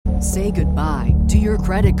Say goodbye to your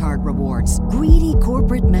credit card rewards. Greedy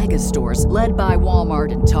corporate mega stores, led by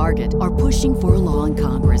Walmart and Target, are pushing for a law in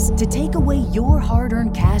Congress to take away your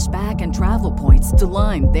hard-earned cash back and travel points to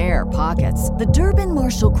line their pockets. The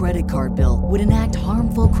Durbin-Marshall credit card bill would enact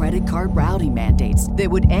harmful credit card routing mandates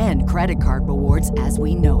that would end credit card rewards as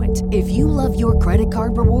we know it. If you love your credit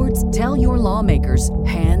card rewards, tell your lawmakers,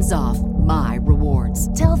 hands off my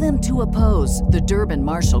rewards. Tell them to oppose the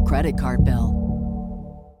Durbin-Marshall credit card bill.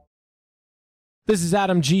 This is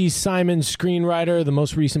Adam G. Simon, screenwriter, the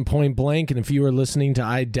most recent Point Blank, and if you are listening to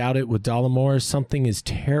I Doubt It with Dollamore, something is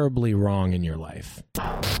terribly wrong in your life.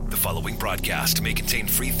 The following broadcast may contain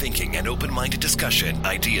free thinking and open-minded discussion,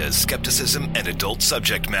 ideas, skepticism, and adult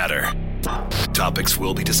subject matter. Topics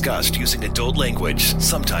will be discussed using adult language,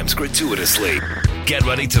 sometimes gratuitously. Get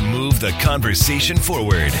ready to move the conversation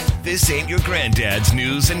forward. This ain't your granddad's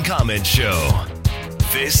news and comment show.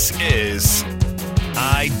 This is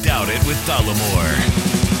I Doubt It with Dollamore.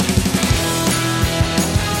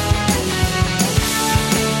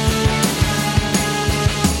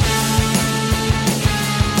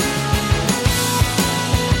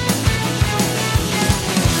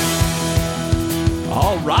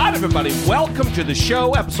 All right, everybody, welcome to the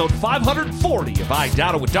show, episode 540 of I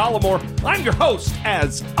Doubt It with Dollamore. I'm your host,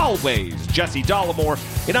 as always, Jesse Dollamore,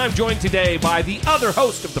 and I'm joined today by the other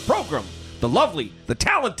host of the program, the lovely, the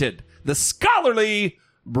talented, the scholarly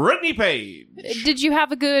Brittany Page. Did you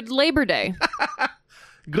have a good Labor Day?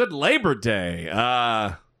 Good Labor Day.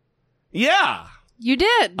 Yeah. You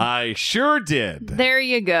did. I sure did. There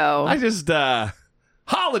you go. I just,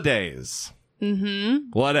 holidays.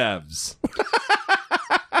 Mm-hmm. Whatevs.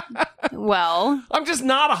 Well, I'm just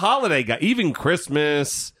not a holiday guy. Even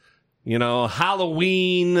Christmas,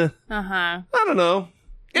 Halloween. I don't know.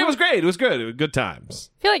 It was great. It was good. It was good times.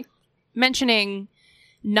 I feel like mentioning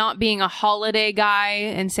not being a holiday guy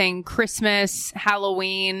and saying Christmas,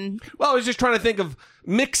 Halloween. Well, I was just trying to think of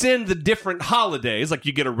mix in the different holidays. Like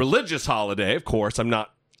you get a religious holiday, of course, I'm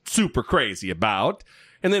not super crazy about.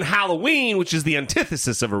 And then Halloween, which is the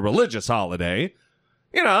antithesis of a religious holiday.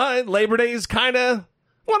 Labor Day is kind of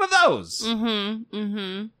one of those. Mm-hmm.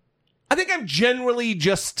 Mm-hmm. I think I'm generally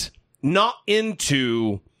just not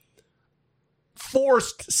into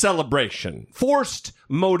forced celebration, forced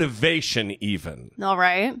motivation even. All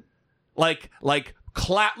right. Like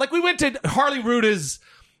we went to Harley Ruta's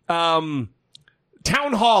town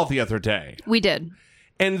hall the other day. We did.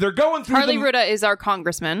 And they're going through Harley Ruta is our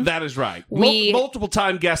congressman. That is right. Multiple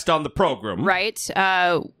time guest on the program. Right.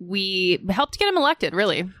 We helped get him elected,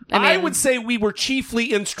 really. I would say we were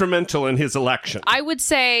chiefly instrumental in his election. I would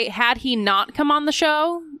say had he not come on the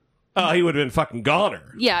show... he would have been fucking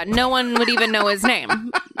goner. Yeah, no one would even know his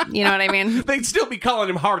name. You know what I mean? They'd still be calling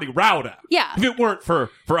him Harley Rauta. Yeah. If it weren't for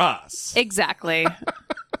us. Exactly.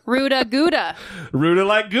 Ruta Gouda. Ruta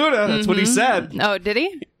like Gouda. That's what he said. Oh, did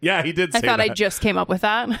he? Yeah, he did say I thought that. I just came up with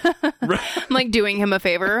that. I'm like doing him a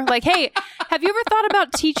favor. Like, hey, have you ever thought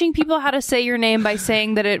about teaching people how to say your name by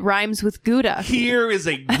saying that it rhymes with Gouda? Here is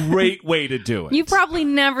a great way to do it. You've probably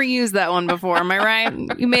never used that one before, am I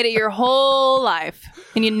right? You made it your whole life,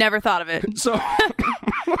 and you never thought of it. So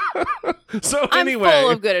I'm anyway. full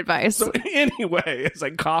of good advice. So anyway, as I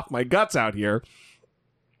cough my guts out here,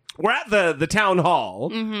 we're at the town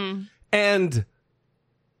hall, and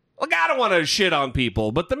look, I don't want to shit on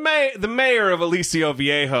people, but the mayor of Aliso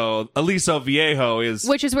Viejo is...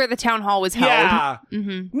 Which is where the town hall was held. Yeah,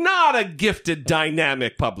 not a gifted,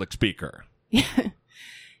 dynamic public speaker.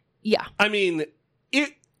 Yeah. I mean,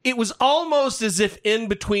 it was almost as if in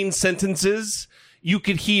between sentences, you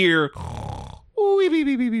could hear...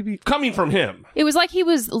 coming from him. It was like he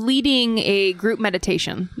was leading a group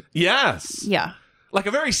meditation. Yes. Yeah. Like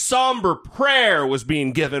a very somber prayer was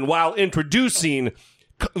being given while introducing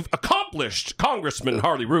accomplished Congressman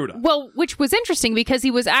Harley Ruta. Well, which was interesting because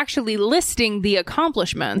he was actually listing the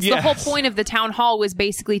accomplishments. Yes. The whole point of the town hall was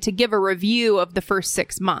basically to give a review of the first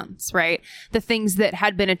 6 months, right? The things that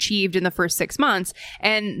had been achieved in the first 6 months.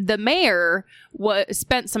 And the mayor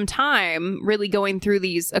spent some time really going through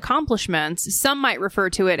these accomplishments. Some might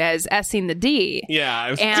refer to it as S-ing the D. Yeah,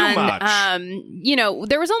 it was too much.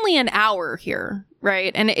 There was only an hour here,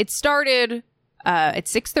 right? And it started... at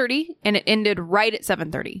 6:30 and it ended right at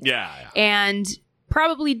 7:30. Yeah. And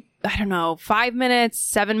probably, I don't know, 5 minutes,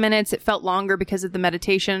 7 minutes. It felt longer because of the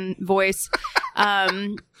meditation voice.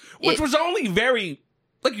 Which was only very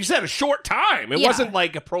like you said, a short time. It Yeah. wasn't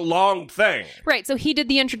like a prolonged thing. Right. So he did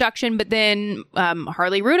the introduction, but then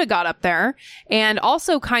Harley Ruda got up there and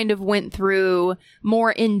also kind of went through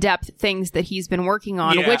more in-depth things that he's been working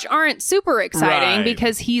on, Yeah. which aren't super exciting Right.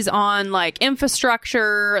 because he's on like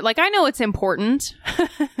infrastructure. Like, I know it's important.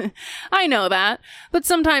 I know that. But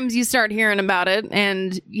sometimes you start hearing about it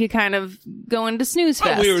and you kind of go into snooze But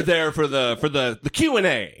fest. we were there for the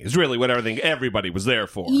Q&A is really what everybody was there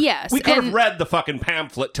for. Yes, We could have and- read the fucking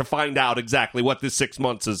pamphlet to find out exactly what this 6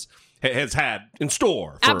 months has had in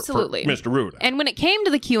store for Absolutely. Mr. Ruda. And when it came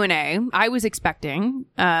to the Q&A, I was expecting,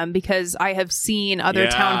 because I have seen other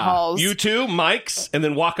town halls. You two, mics, and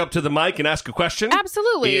then walk up to the mic and ask a question?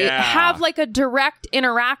 Absolutely. Yeah. Have like a direct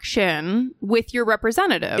interaction with your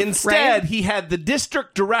representative. Instead, right? he had the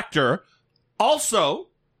district director, also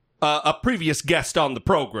a previous guest on the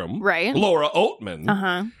program, Right. Laura Oatman,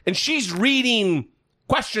 Uh-huh. and she's reading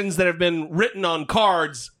questions that have been written on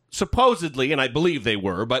cards, supposedly, and I believe they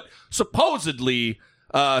were, but supposedly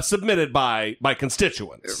submitted by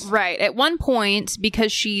constituents. Right. At one point,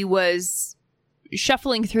 because she was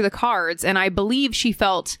shuffling through the cards, and I believe she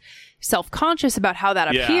felt self-conscious about how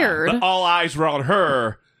that appeared. But all eyes were on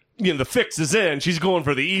her. You know, the fix is in. She's going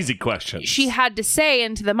for the easy questions. She had to say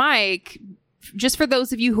into the mic, just for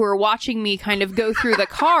those of you who are watching me kind of go through the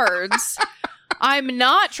cards, I'm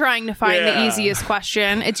not trying to find the easiest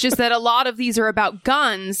question. It's just that a lot of these are about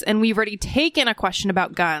guns, and we've already taken a question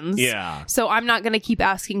about guns. Yeah. So I'm not going to keep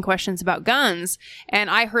asking questions about guns. And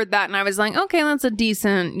I heard that, and I was like, okay, that's a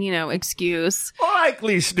decent, excuse.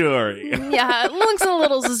 Likely story. Yeah, it looks a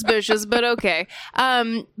little suspicious, but okay.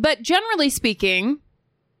 But generally speaking,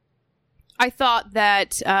 I thought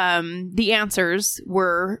that the answers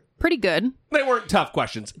were pretty good. They weren't tough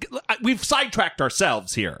questions. We've sidetracked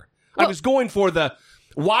ourselves here. I was going for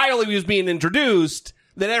while he was being introduced,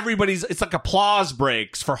 that it's like applause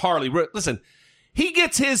breaks for Harley. Listen, he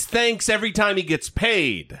gets his thanks every time he gets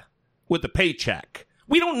paid with a paycheck.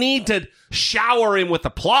 We don't need to shower him with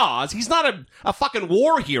applause. He's not a fucking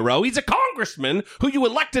war hero. He's a congressman who you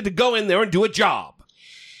elected to go in there and do a job.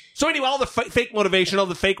 So anyway, all the fake motivation, all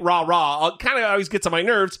the fake rah-rah, kind of always gets on my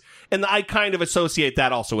nerves, and I kind of associate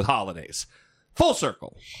that also with holidays. Full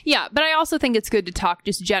circle. Yeah, but I also think it's good to talk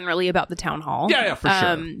just generally about the town hall. Yeah, for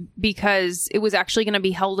sure. Because it was actually going to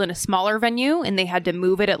be held in a smaller venue, and they had to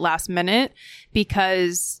move it at last minute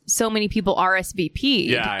because so many people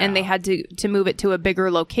RSVP'd, and they had to move it to a bigger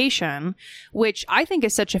location, which I think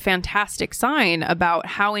is such a fantastic sign about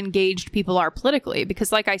how engaged people are politically.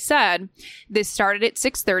 Because like I said, this started at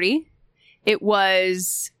 6:30. It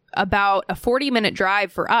was about a 40-minute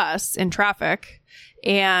drive for us in traffic,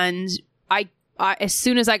 and as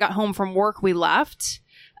soon as I got home from work, we left,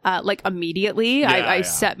 like immediately. I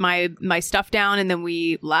set my stuff down, and then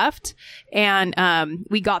we left, and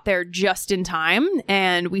we got there just in time,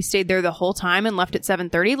 and we stayed there the whole time and left at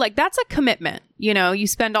 7:30. Like, that's a commitment. You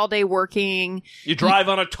spend all day working. You drive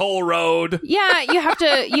on a toll road. Yeah, you have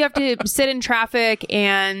to sit in traffic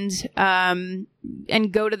and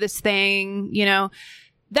go to this thing,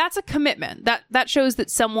 That's a commitment. That shows that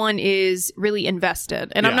someone is really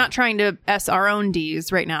invested. And I'm not trying to S our own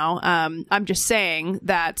Ds right now. I'm just saying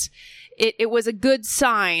that it was a good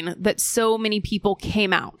sign that so many people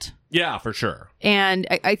came out. Yeah, for sure. And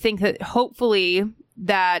I think that hopefully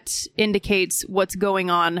that indicates what's going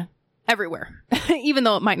on everywhere, even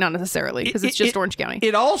though it might not necessarily, because it's just Orange County.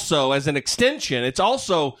 It also, as an extension, it's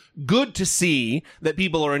also good to see that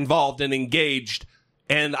people are involved and engaged.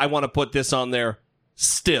 And I want to put this on there.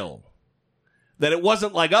 Still, that it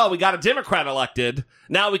wasn't like, oh, we got a Democrat elected,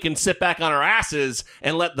 now we can sit back on our asses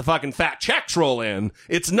and let the fucking fat checks roll in.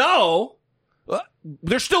 It's no,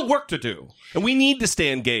 there's still work to do, and we need to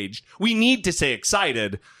stay engaged. We need to stay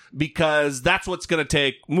excited, because that's what's going to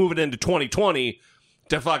take moving into 2020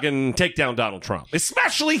 to fucking take down Donald Trump,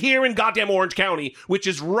 especially here in goddamn Orange County, which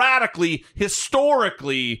is radically,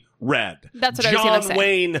 historically red. That's what I was going to say. John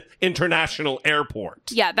Wayne International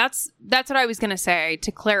Airport. Yeah, that's what I was going to say,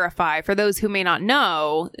 to clarify for those who may not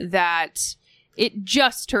know that it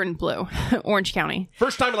just turned blue, Orange County.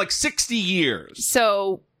 First time in like 60 years.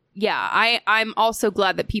 So, yeah, I'm also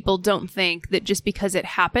glad that people don't think that just because it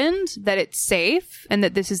happened that it's safe and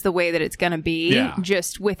that this is the way that it's going to be,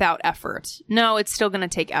 just without effort. No, it's still going to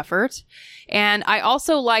take effort. And I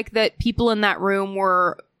also like that people in that room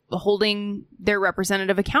were holding their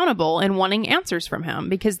representative accountable and wanting answers from him,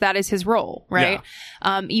 because that is his role, right?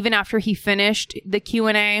 Even after he finished the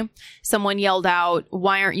Q&A, someone yelled out,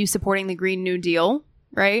 "Why aren't you supporting the Green New Deal?"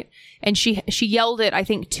 Right? And she yelled it, I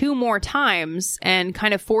think, 2 more times and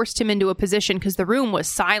kind of forced him into a position, because the room was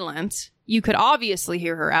silent, you could obviously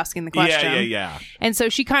hear her asking the question. Yeah. And so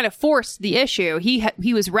she kind of forced the issue.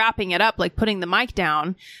 He was wrapping it up, like putting the mic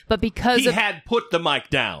down, but because he had put the mic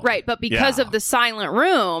down. Right, but because of the silent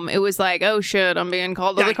room, it was like, oh shit, I'm being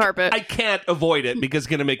called to the carpet. I can't avoid it because it's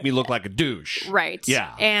going to make me look like a douche. Right.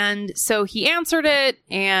 Yeah. And so he answered it,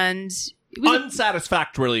 and it was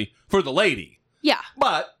unsatisfactorily for the lady. Yeah.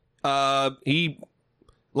 But he,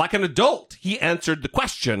 like an adult, he answered the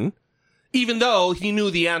question, even though he knew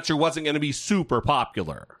the answer wasn't going to be super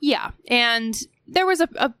popular. Yeah. And there was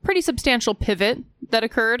a pretty substantial pivot that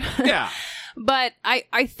occurred. Yeah. But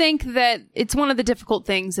I think that it's one of the difficult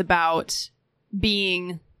things about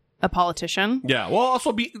being a politician. Yeah. Well,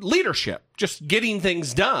 also be leadership, just getting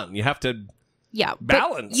things done. You have to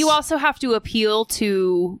balance. But you also have to appeal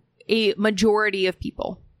to a majority of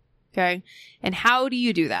people. Okay. And how do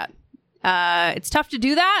you do that? It's tough to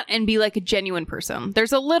do that and be like a genuine person.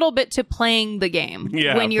 There's a little bit to playing the game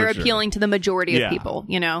when you're appealing to the majority of people,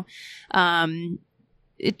 you know?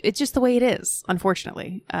 It's just the way it is,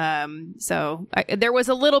 unfortunately. So there was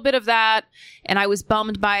a little bit of that, and I was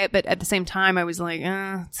bummed by it, but at the same time, I was like,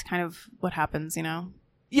 it's kind of what happens, you know?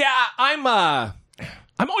 Yeah, I'm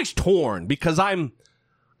always torn because I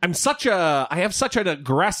have such an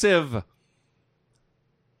aggressive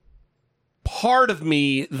part of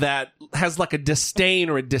me that has like a disdain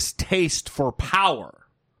or a distaste for power,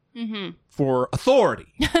 for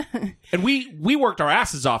authority. And we worked our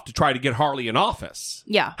asses off to try to get Harley in office.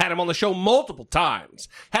 Yeah. Had him on the show multiple times.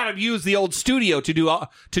 Had him use the old studio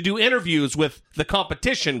to do interviews with the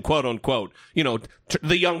competition, quote unquote. You know,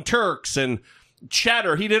 the Young Turks and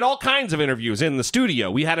Cheddar. He did all kinds of interviews in the studio.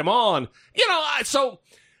 We had him on. You know,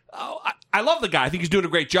 I love the guy. I think he's doing a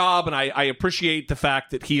great job, and I appreciate the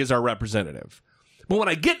fact that he is our representative. But when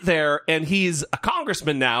I get there and he's a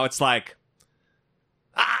congressman now, it's like,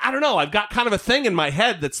 I don't know. I've got kind of a thing in my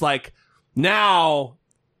head that's like, now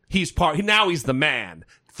he's the man.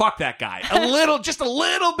 Fuck that guy. Just a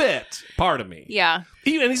little bit, part of me. Yeah.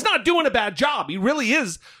 And he's not doing a bad job. He really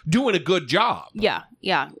is doing a good job. Yeah.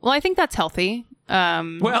 Well, I think that's healthy.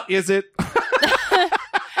 Well, is it?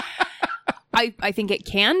 I think it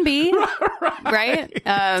can be, right?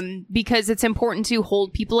 Because it's important to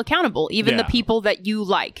hold people accountable, even the people that you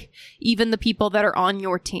like, even the people that are on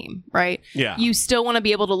your team, right? Yeah. You still want to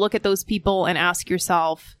be able to look at those people and ask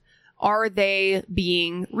yourself, are they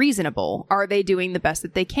being reasonable? Are they doing the best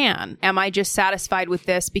that they can? Am I just satisfied with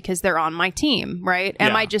this because they're on my team, right?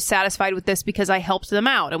 Am I just satisfied with this because I helped them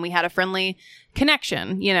out and we had a friendly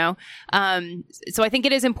connection, you know? So I think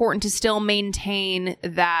it is important to still maintain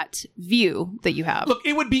that view that you have. Look,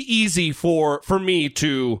 it would be easy for me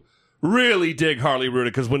to really dig Harley Ruda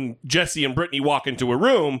because when Jesse and Brittany walk into a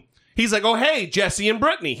room, he's like, oh, hey, Jesse and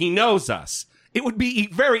Brittany. He knows us. It would be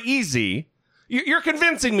very easy. You're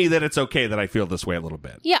convincing me that it's okay that I feel this way a little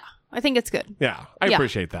bit. Yeah, I think it's good. Yeah, I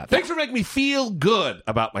appreciate that. Thanks for making me feel good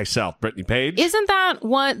about myself, Brittany Page. Isn't that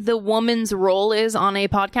what the woman's role is on a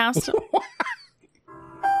podcast?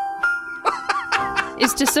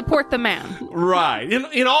 Is to support the man. Right.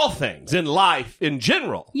 In all things, in life, in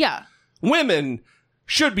general. Yeah. Women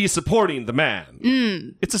should be supporting the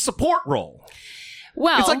man. It's a support role.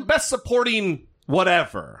 Well, it's like best supporting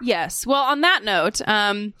whatever. Yes. Well, on that note,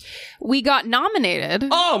 we got nominated.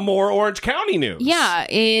 Oh, more Orange County news. Yeah,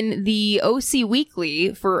 in the OC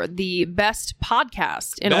Weekly for the best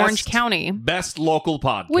podcast in Orange County. Best local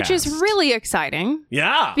podcast. Which is really exciting.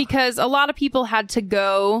 Yeah. Because a lot of people had to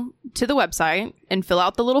go to the website and fill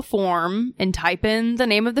out the little form and type in the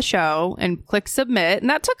name of the show and click submit. And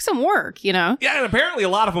that took some work, you know? Yeah, and apparently a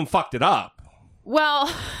lot of them fucked it up.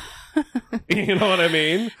 Well... You know what I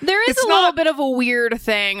mean? There is a little bit of a weird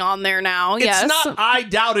thing on there now, yes. It's not I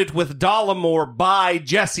Doubt It with Dollamore by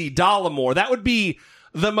Jesse Dollamore. That would be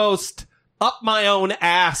the most up my own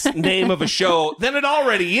ass name of a show than it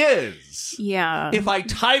already is. Yeah. If I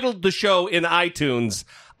titled the show in iTunes,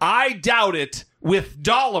 I Doubt It with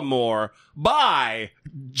Dollamore by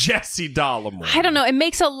Jesse Dollamore. I don't know. It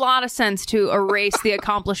makes a lot of sense to erase the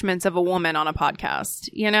accomplishments of a woman on a podcast.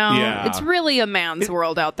 You know? Yeah. It's really a man's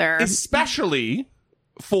world out there. Especially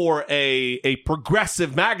for a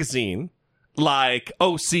progressive magazine like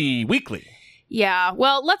OC Weekly. Yeah.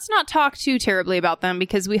 Well, let's not talk too terribly about them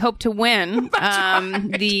because we hope to win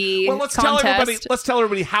the contest. Let's tell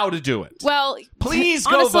everybody how to do it. Well, please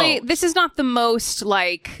honestly, go vote. This is not the most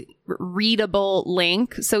readable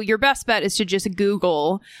link. So your best bet is to just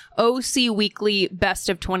Google OC Weekly Best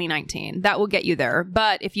of 2019. That will get you there.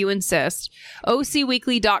 But if you insist,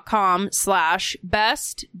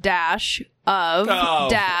 ocweekly.com/best of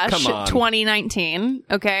 2019.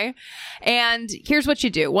 Okay. And here's what you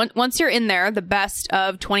do. Once you're in there, the Best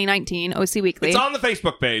of 2019, OC Weekly. It's on the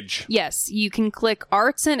Facebook page. Yes. You can click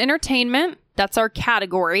Arts and Entertainment. That's our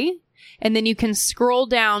category. And then you can scroll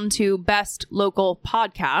down to Best Local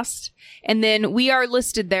Podcast. And then we are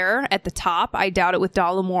listed there at the top. I Doubt It with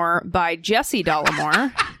Dollamore by Jesse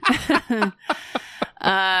Dollamore.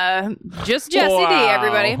 Just Jesse D,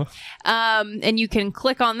 everybody. And you can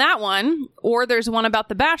click on that one, or there's one about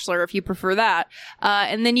The Bachelor if you prefer that.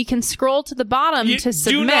 And then you can scroll to the bottom to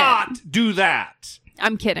submit. Do not do that.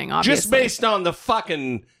 I'm kidding, obviously. Just based on the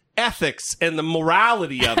fucking ethics and the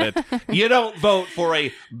morality of it, you don't vote for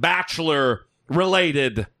a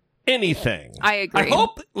Bachelor-related anything. I agree. I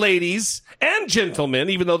hope, ladies and gentlemen,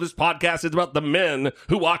 even though this podcast is about the men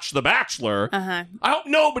who watch The Bachelor, I hope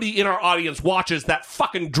nobody in our audience watches that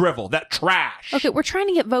fucking drivel, that trash. Okay, we're trying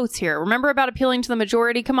to get votes here. Remember about appealing to the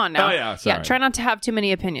majority? Come on now. Oh, yeah, sorry. Yeah, try not to have too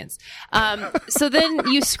many opinions. So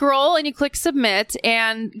then you scroll and you click submit,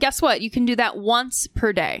 and guess what? You can do that once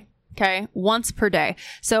per day. Okay, once per day.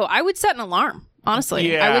 So I would set an alarm.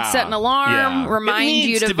 Honestly, I would set an alarm, remind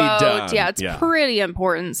you to vote. Yeah, it's pretty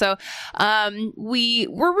important. So, we're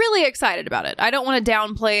really excited about it. I don't want to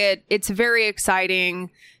downplay it. It's very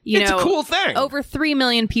exciting. It's a cool thing. Over 3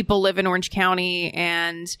 million people live in Orange County,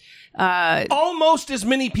 and almost as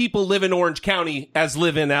many people live in Orange County as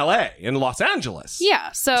live in LA, in Los Angeles.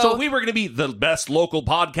 Yeah. So if we were going to be the best local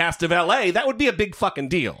podcast of LA, that would be a big fucking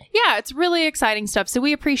deal. Yeah, it's really exciting stuff. So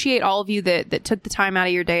we appreciate all of you that took the time out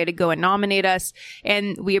of your day to go and nominate us.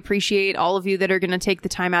 And we appreciate all of you that are going to take the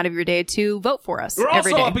time out of your day to vote for us. We're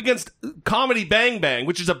every also day. up against Comedy Bang Bang,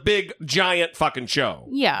 which is a big, giant fucking show.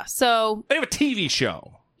 Yeah. So they have a TV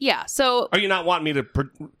show. Yeah. So are you not wanting me to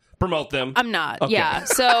promote them? I'm not. Okay. Yeah.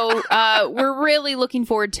 So we're really looking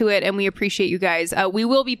forward to it, and we appreciate you guys. We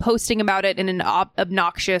will be posting about it in an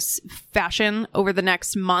obnoxious fashion over the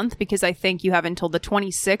next month, because I think you have until the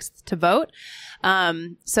 26th to vote.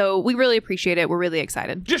 So we really appreciate it. We're really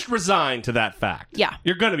excited. Just resign to that fact. Yeah.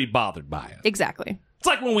 You're going to be bothered by it. Exactly. It's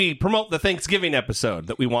like when we promote the Thanksgiving episode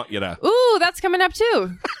that we want you to... Ooh, that's coming up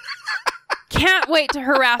too. Can't wait to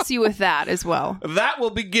harass you with that as well. That will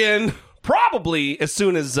begin probably as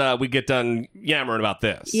soon as we get done yammering about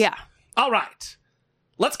this. Yeah. All right.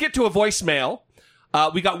 Let's get to a voicemail.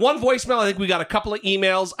 We got one voicemail. I think we got a couple of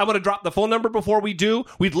emails. I'm going to drop the phone number before we do.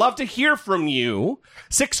 We'd love to hear from you.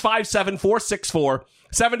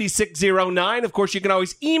 657-464-7609. Of course, you can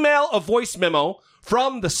always email a voice memo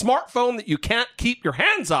from the smartphone that you can't keep your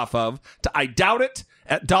hands off of to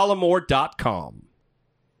idoubitit@dollamore.com.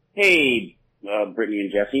 Hey, Brittany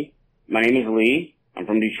and Jesse. My name is Lee. I'm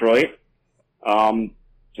from Detroit.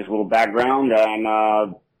 Just a little background. I'm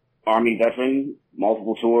a Army veteran,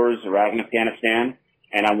 multiple tours, Iraq and Afghanistan,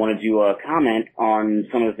 and I wanted to comment on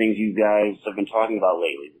some of the things you guys have been talking about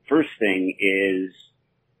lately. The first thing is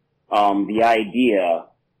the idea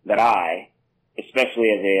that I,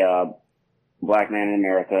 especially as a black man in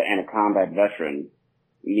America and a combat veteran,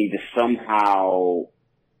 need to somehow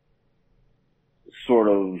sort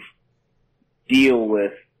of deal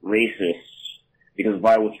with racists, because if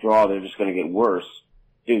I withdraw, they're just going to get worse.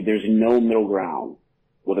 Dude, there's no middle ground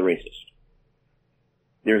with a racist.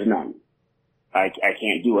 There's none. I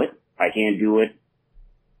can't do it. I can't do it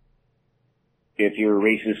if you're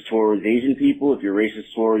racist towards Asian people, if you're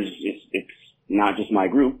racist towards, it's not just my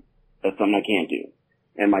group. That's something I can't do.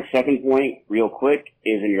 And my second point, real quick,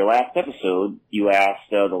 is in your last episode, you asked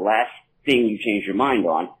the last thing you changed your mind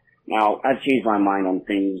on. Now, I've changed my mind on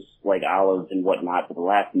things like olives and whatnot, but the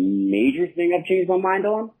last major thing I've changed my mind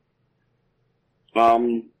on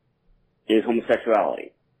is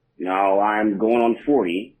homosexuality. Now, I'm going on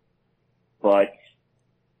 40, but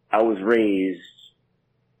I was raised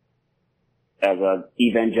as an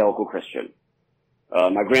evangelical Christian.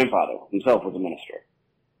 My grandfather himself was a minister.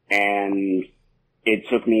 And it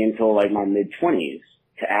took me until like my mid-20s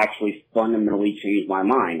to actually fundamentally change my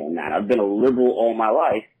mind on that. I've been a liberal all my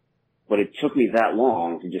life, but it took me that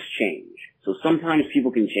long to just change. So sometimes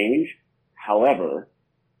people can change. However,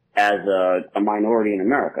 as a minority in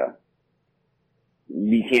America,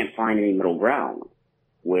 we can't find any middle ground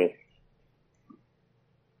with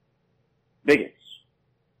bigots.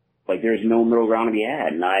 Like, there's no middle ground to be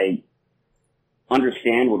had. And I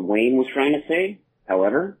understand what Wayne was trying to say.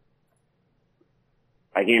 However,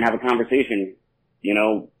 I can't have a conversation,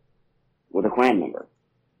 with a Klan member.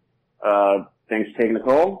 Thanks for taking the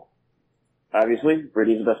call. obviously,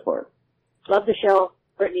 Brittany's the best part. Love the show.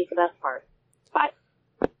 Brittany's the best part. Bye.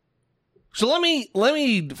 So let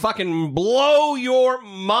me fucking blow your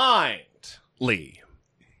mind, Lee.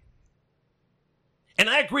 And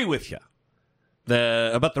I agree with you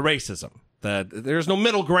about the racism. There's no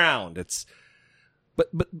middle ground. But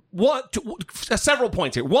several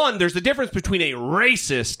points here. One, there's a difference between a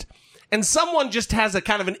racist and someone just has a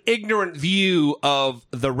kind of an ignorant view of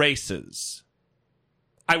the races.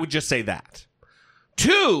 I would just say that.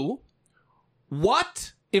 Two,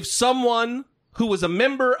 what if someone who was a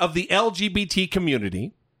member of the LGBT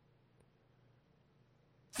community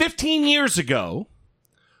 15 years ago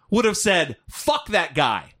would have said, fuck that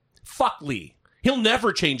guy. Fuck Lee. He'll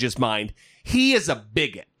never change his mind. He is a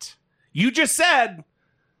bigot. You just said,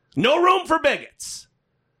 no room for bigots.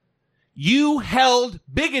 You held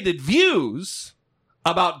bigoted views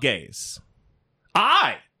about gays.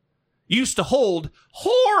 I used to hold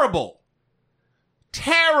horrible,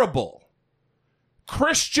 terrible,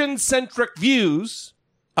 Christian-centric views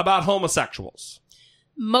about homosexuals.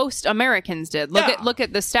 Most Americans did. Look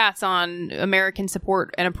at the stats on American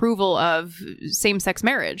support and approval of same-sex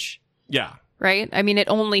marriage. Yeah. Right? I mean, it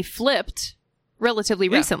only flipped relatively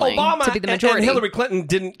recently Obama to be the majority. And Hillary Clinton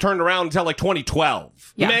didn't turn around until like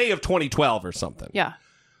 2012. Yeah. May of 2012 or something. Yeah.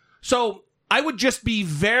 So I would just be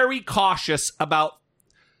very cautious about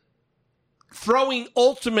throwing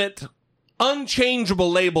ultimate, unchangeable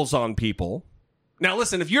labels on people. Now,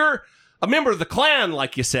 listen, if you're a member of the Klan,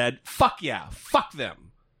 like you said, fuck yeah, fuck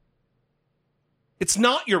them. It's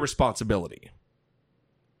not your responsibility.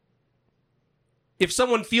 If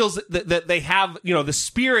someone feels that they have, the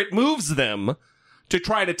spirit moves them to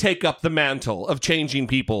try to take up the mantle of changing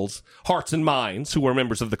people's hearts and minds who are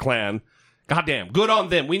members of the Klan, goddamn, good on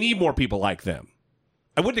them. We need more people like them.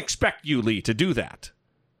 I wouldn't expect you, Lee, to do that.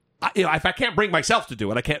 If I can't bring myself to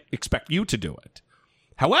do it, I can't expect you to do it.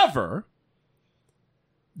 However,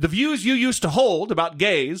 the views you used to hold about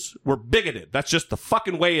gays were bigoted. That's just the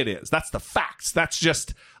fucking way it is. That's the facts. That's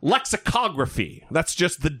just lexicography. That's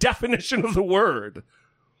just the definition of the word.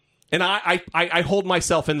 And I hold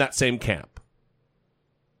myself in that same camp.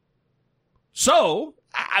 So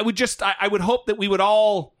I would hope that we would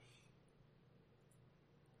all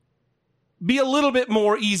be a little bit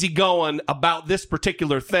more easygoing about this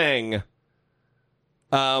particular thing.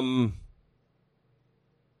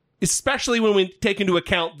 Especially when we take into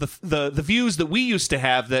account the views that we used to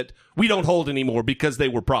have that we don't hold anymore because they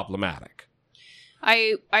were problematic.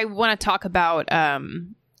 I want to talk about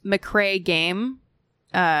McCrae Game,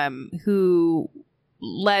 who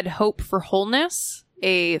led Hope for Wholeness,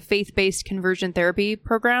 a faith-based conversion therapy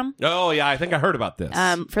program. Oh, yeah, I think I heard about this.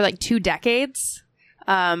 For like 2 decades.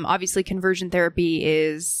 Obviously, conversion therapy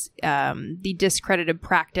is the discredited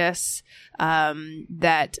practice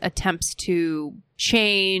that attempts to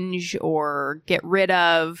change or get rid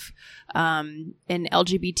of an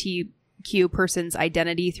LGBTQ person's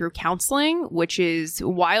identity through counseling, which is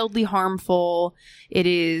wildly harmful. It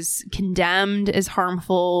is condemned as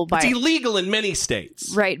harmful by... It's illegal in many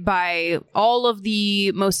states. Right, by all of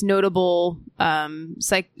the most notable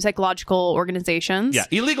psychological organizations. Yeah,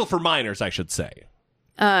 illegal for minors, I should say.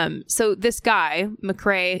 So this guy,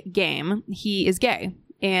 McCrae Game, he is gay.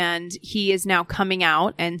 And he is now coming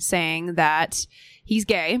out and saying that he's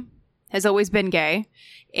gay, has always been gay,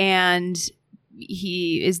 and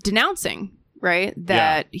he is denouncing, right,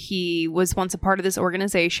 that he was once a part of this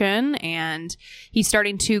organization, and he's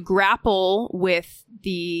starting to grapple with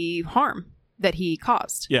the harm that he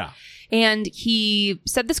caused. Yeah. And he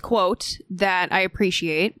said this quote that I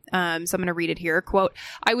appreciate. So I'm going to read it here. Quote,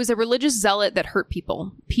 "I was a religious zealot that hurt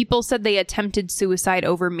people. People said they attempted suicide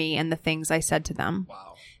over me and the things I said to them. Wow.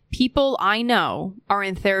 People I know are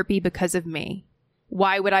in therapy because of me.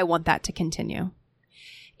 Why would I want that to continue?"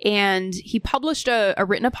 And he published a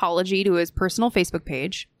written apology to his personal Facebook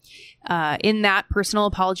page. In that personal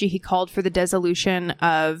apology, he called for the dissolution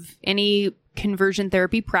of any conversion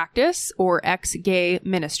therapy practice or ex-gay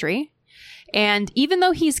ministry. And even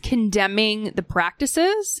though he's condemning the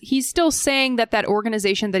practices, he's still saying that that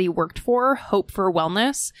organization that he worked for, Hope for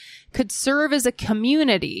Wellness, could serve as a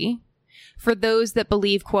community for those that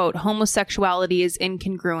believe, quote, homosexuality is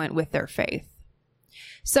incongruent with their faith.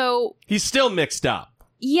 So he's still mixed up.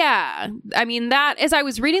 Yeah. I mean, that as I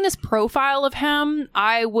was reading this profile of him,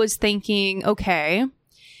 I was thinking, okay,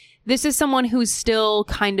 this is someone who's still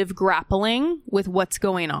kind of grappling with what's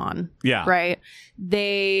going on. Yeah. Right.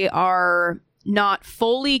 They are not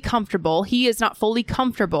fully comfortable. He is not fully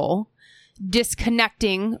comfortable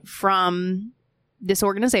disconnecting from this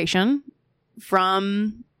organization,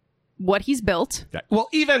 from what he's built. Well,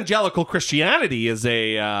 evangelical Christianity is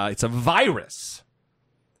it's a virus.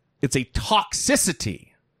 It's a toxicity.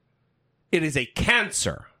 It is a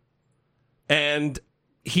cancer. And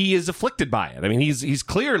he is afflicted by it. I mean, he's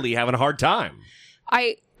clearly having a hard time.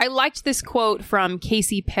 I liked this quote from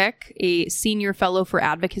Casey Pick, a senior fellow for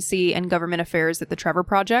advocacy and government affairs at the Trevor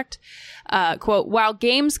Project. Quote, while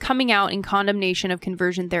Game's coming out in condemnation of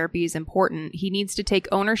conversion therapy is important, he needs to take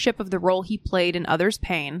ownership of the role he played in others'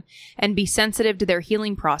 pain and be sensitive to their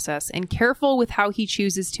healing process and careful with how he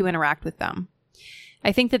chooses to interact with them.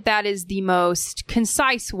 I think that is the most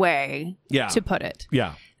concise way to put it.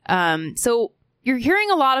 Yeah. So you're hearing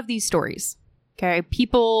a lot of these stories. Okay,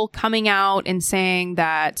 people coming out and saying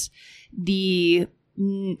that the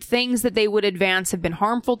things that they would advance have been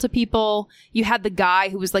harmful to people. You had the guy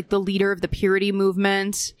who was like the leader of the purity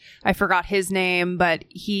movement. I forgot his name, but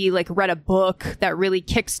he like read a book that really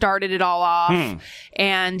kickstarted it all off.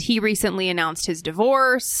 And he recently announced his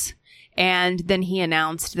divorce. And then he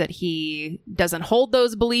announced that he doesn't hold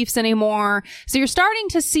those beliefs anymore. So you're starting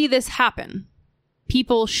to see this happen.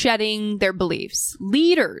 People shedding their beliefs.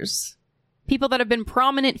 Leaders. People that have been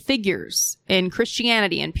prominent figures in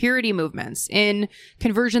Christianity and purity movements, in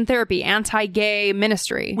conversion therapy, anti-gay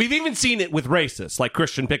ministry. We've even seen it with racists like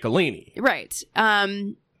Christian Piccolini. Right.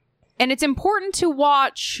 And it's important to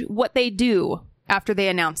watch what they do after they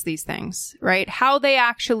announce these things, right? How they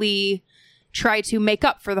actually try to make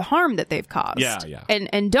up for the harm that they've caused. Yeah.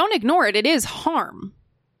 And don't ignore it. It is harm.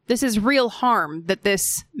 This is real harm that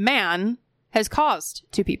this man has caused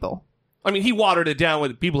to people. I mean, he watered it down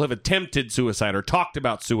with people have attempted suicide or talked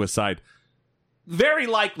about suicide. Very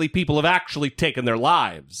likely people have actually taken their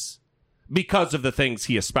lives because of the things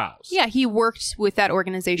he espoused. Yeah, he worked with that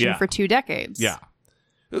organization for 2 decades. Yeah.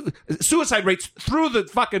 Suicide rates through the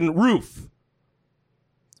fucking roof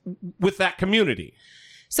with that community.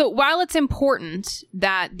 So while it's important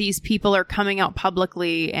that these people are coming out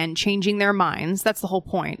publicly and changing their minds, that's the whole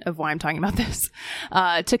point of why I'm talking about this,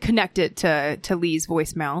 to connect it to Lee's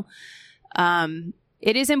voicemail.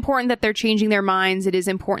 It is important that they're changing their minds. It is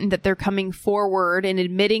important that they're coming forward and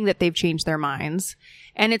admitting that they've changed their minds.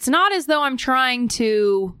 And it's not as though I'm trying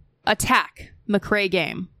to attack McRae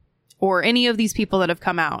Game or any of these people that have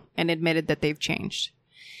come out and admitted that they've changed.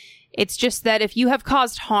 It's just that if you have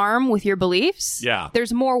caused harm with your beliefs,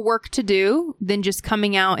 there's more work to do than just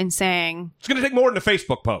coming out and saying, it's going to take more than a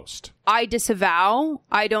Facebook post. I disavow.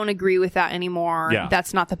 I don't agree with that anymore. Yeah.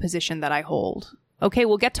 That's not the position that I hold. Okay,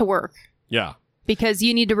 we'll get to work. Yeah. Because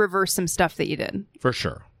you need to reverse some stuff that you did. For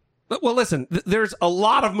sure. Well, listen, there's a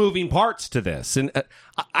lot of moving parts to this. And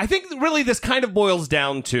I think really this kind of boils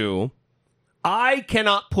down to, I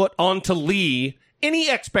cannot put onto Lee any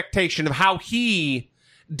expectation of how he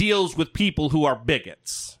deals with people who are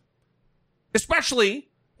bigots. Especially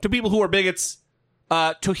to people who are bigots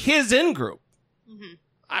to his in-group. Mm-hmm.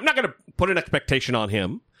 I'm not going to put an expectation on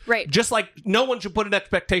him. Right. Just like no one should put an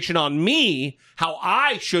expectation on me how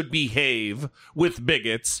I should behave with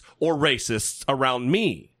bigots or racists around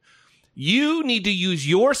me. You need to use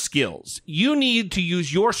your skills. You need to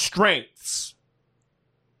use your strengths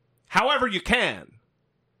however you can.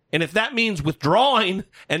 And if that means withdrawing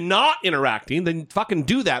and not interacting, then fucking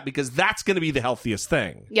do that, because that's going to be the healthiest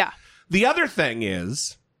thing. Yeah. The other thing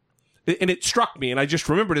is, and it struck me, and I just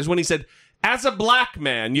remembered, is when he said, as a black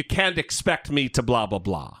man, you can't expect me to blah, blah,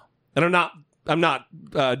 blah. And I'm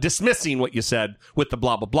not dismissing what you said with the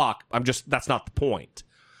blah, blah, blah. That's not the point.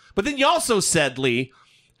 But then you also said, Lee,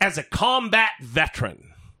 as a combat veteran.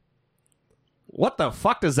 What the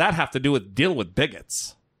fuck does that have to do with dealing with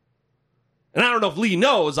bigots? And I don't know if Lee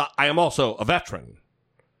knows I am also a veteran.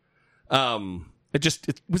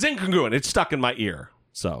 It was incongruent. It stuck in my ear.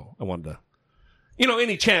 So I wanted to,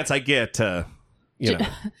 any chance I get to,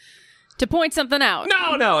 to point something out.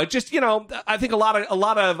 No. It just, I think a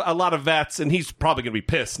lot of vets, and he's probably going to be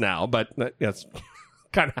pissed now, but that's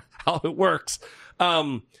kind of how it works.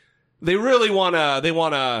 They really want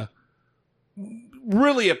to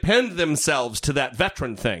really append themselves to that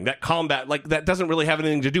veteran thing, that combat, like that doesn't really have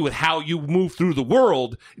anything to do with how you move through the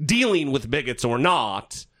world dealing with bigots or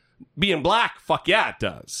not. Being black, fuck yeah, it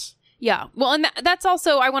does. Yeah. Well, and that's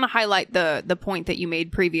also, I want to highlight the point that you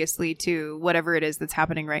made previously to whatever it is that's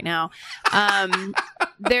happening right now.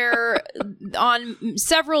 There, on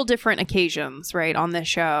several different occasions, right, on this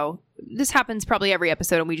show, this happens probably every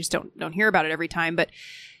episode and we just don't hear about it every time, but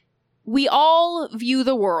we all view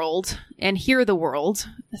the world and hear the world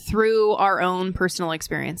through our own personal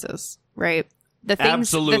experiences, right? The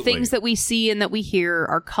things that we see and that we hear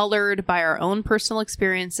are colored by our own personal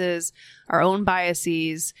experiences, our own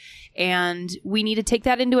biases, and we need to take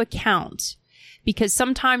that into account. because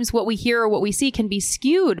sometimes what we hear or what we see can be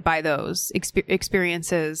skewed by those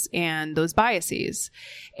experiences and those biases.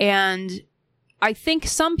 And I think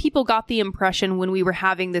some people got the impression when we were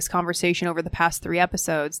having this conversation over the past 3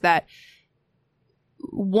 episodes that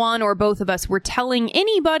one or both of us were telling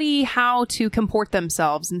anybody how to comport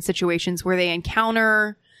themselves in situations where they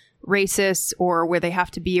encounter racists or where they have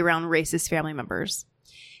to be around racist family members.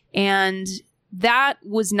 And that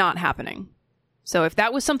was not happening. So if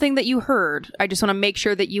that was something that you heard, I just want to make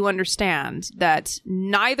sure that you understand that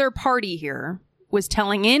neither party here was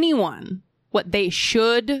telling anyone what they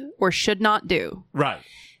should or should not do. Right.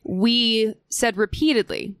 We said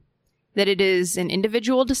repeatedly that it is an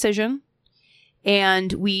individual decision,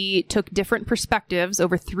 and we took different perspectives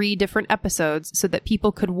over 3 different episodes so that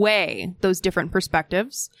people could weigh those different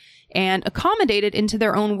perspectives and accommodate it into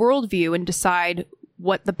their own worldview and decide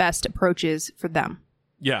what the best approach is for them.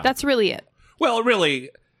 Yeah. That's really it. Well, really,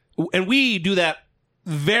 and we do that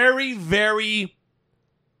very, very...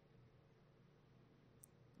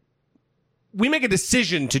 We make a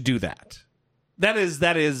decision to do that. That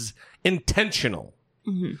is intentional.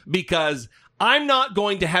 Mm-hmm. Because I'm not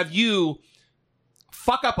going to have you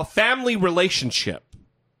fuck up a family relationship,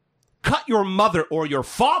 cut your mother or your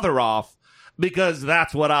father off because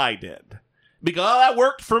that's what I did. Because that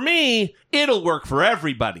worked for me, it'll work for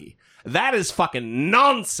everybody. That is fucking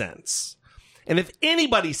nonsense. And if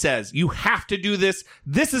anybody says you have to do this,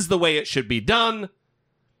 this is the way it should be done,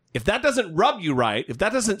 if that doesn't rub you right, if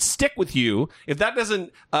that doesn't stick with you, if that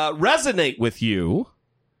doesn't resonate with you,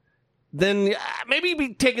 then maybe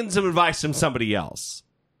be taking some advice from somebody else.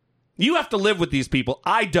 You have to live with these people.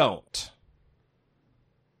 I don't.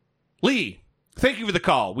 Lee, thank you for the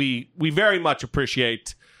call. We very much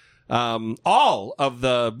appreciate all of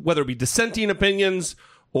the, whether it be dissenting opinions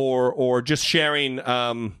or just sharing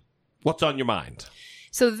what's on your mind.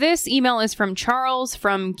 So this email is from Charles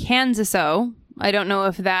from Kansaso. I don't know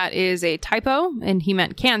if that is a typo and he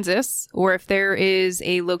meant Kansas, or if there is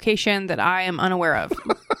a location that I am unaware of.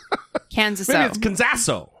 Kansaso. Maybe it's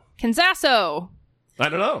Kansaso. Kansaso. I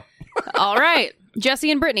don't know. All right. Jesse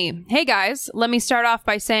and Brittany. Hey guys, let me start off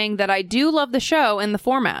by saying that I do love the show and the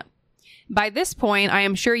format. By this point, I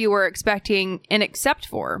am sure you were expecting an except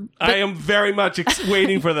for. I am very much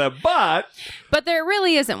waiting for the but. But there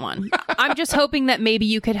really isn't one. I'm just hoping that maybe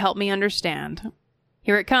you could help me understand.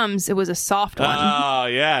 Here it comes. It was a soft one. Oh,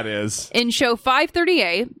 yeah, it is. In show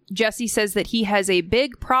 538, Jesse says that he has a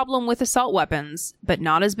big problem with assault weapons, but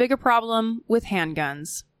not as big a problem with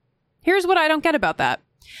handguns. Here's what I don't get about that.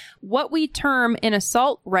 What we term an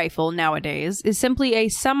assault rifle nowadays is simply a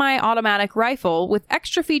semi-automatic rifle with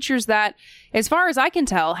extra features that, as far as I can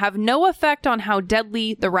tell, have no effect on how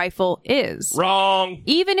deadly the rifle is. Wrong.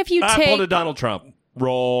 Even if you I pulled a Donald Trump.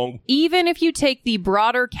 Wrong. Even if you take the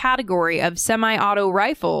broader category of semi-auto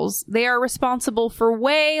rifles, they are responsible for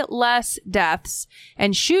way less deaths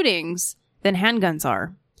and shootings than handguns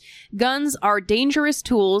are. Guns are dangerous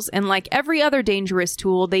tools, and like every other dangerous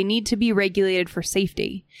tool, they need to be regulated for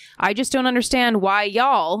safety. I just don't understand why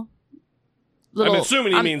y'all... I'm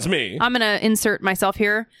assuming he means me. I'm going to insert myself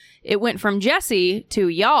here. It went from Jesse to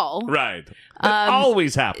y'all. Right. That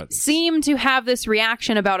always happens. Seem to have this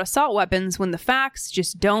reaction about assault weapons when the facts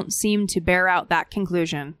just don't seem to bear out that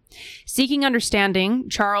conclusion. Seeking understanding,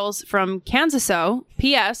 Charles from Kansaso.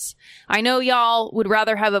 P.S. I know y'all would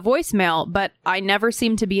rather have a voicemail, but I never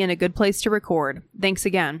seem to be in a good place to record. Thanks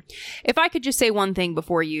again. If I could just say one thing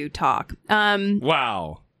before you talk.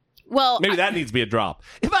 Wow. Well, maybe that needs to be a drop.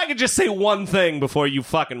 If I could just say one thing before you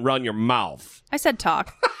fucking run your mouth. I said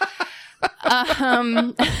talk.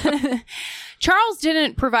 Charles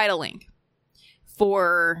didn't provide a link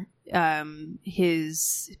for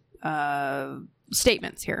his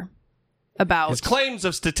statements here about his claims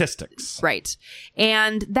of statistics. Right.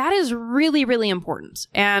 And that is really, really important.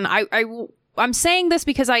 And I'm saying this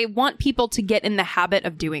because I want people to get in the habit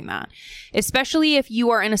of doing that, especially if you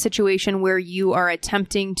are in a situation where you are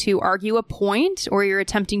attempting to argue a point or you're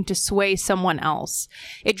attempting to sway someone else.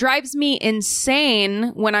 It drives me insane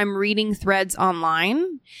when I'm reading threads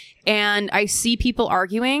online and I see people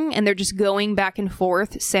arguing and they're just going back and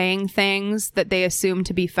forth saying things that they assume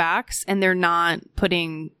to be facts and they're not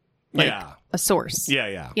putting a source.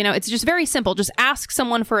 Yeah. You know, it's just very simple. Just ask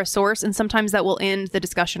someone for a source, and sometimes that will end the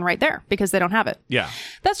discussion right there because they don't have it. Yeah.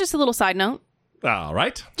 That's just a little side note. All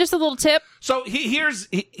right. Just a little tip. So here's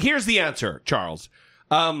the answer, Charles.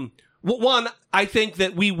 One, I think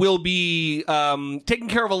that we will be taking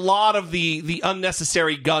care of a lot of the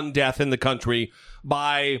unnecessary gun death in the country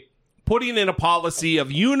by putting in a policy of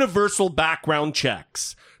universal background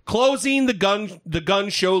checks closing the gun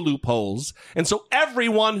show loopholes. And so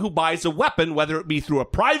everyone who buys a weapon, whether it be through a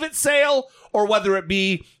private sale or whether it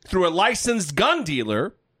be through a licensed gun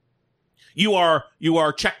dealer, you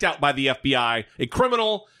are checked out by the FBI, a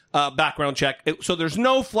criminal background check. So there's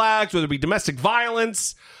no flags, whether it be domestic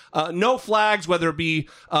violence, no flags, whether it be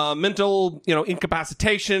mental,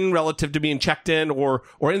 incapacitation relative to being checked in or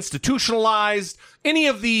institutionalized, any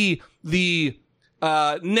of the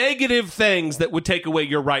negative things that would take away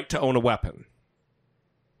your right to own a weapon.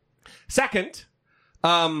 Second,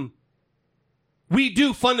 we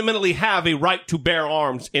do fundamentally have a right to bear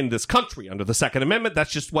arms in this country under the Second Amendment.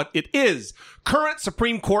 That's just what it is. Current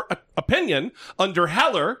Supreme Court opinion under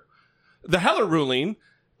the Heller ruling,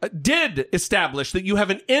 did establish that you have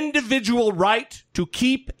an individual right to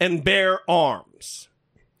keep and bear arms.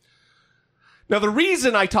 Now, the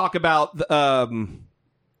reason I talk about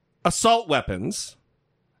assault weapons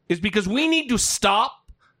is because we need to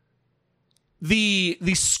stop the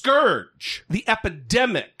scourge, the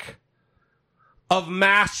epidemic of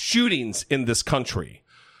mass shootings in this country.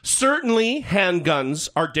 Certainly, handguns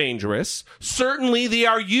are dangerous. Certainly, they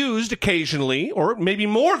are used occasionally, or maybe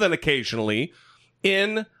more than occasionally,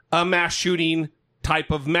 in a mass shooting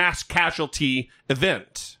type of mass casualty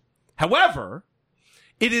event. However,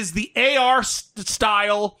 it is the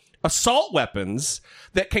AR-style assault weapons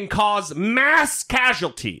that can cause mass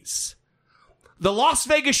casualties. The Las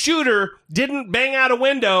Vegas shooter didn't bang out a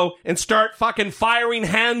window and start fucking firing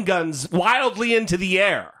handguns wildly into the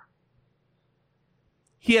air.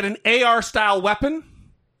 He had an AR-style weapon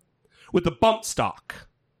with a bump stock.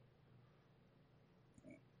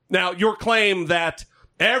 Now, your claim that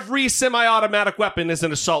every semi-automatic weapon is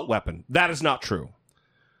an assault weapon, that is not true.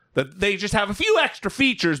 That they just have a few extra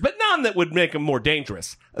features, but none that would make them more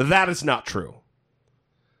dangerous. That is not true.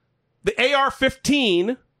 The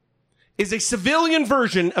AR-15 is a civilian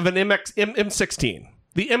version of an M16.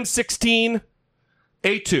 The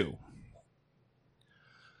M16A2.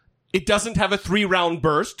 It doesn't have a 3-round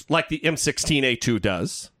burst like the M16A2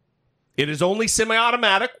 does. It is only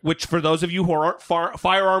semi-automatic, which for those of you who aren't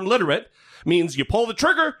firearm literate, means you pull the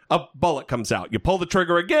trigger, a bullet comes out. You pull the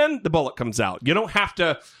trigger again, the bullet comes out. You don't have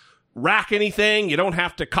to rack anything. You don't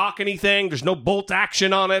have to cock anything. There's no bolt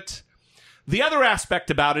action on it. The other aspect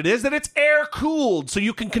about it is that it's air-cooled, so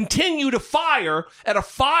you can continue to fire at a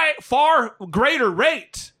far greater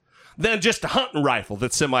rate than just a hunting rifle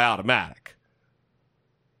that's semi-automatic.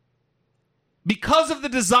 Because of the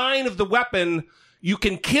design of the weapon, you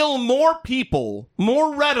can kill more people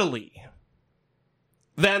more readily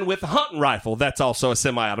than with a hunting rifle that's also a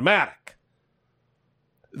semi-automatic.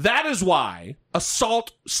 That is why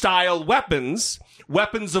assault-style weapons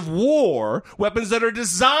of war, weapons that are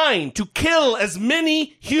designed to kill as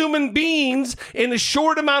many human beings in as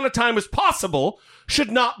short amount of time as possible,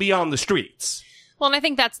 should not be on the streets. Well, and I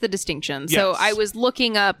think that's the distinction. Yes. So I was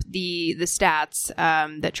looking up the stats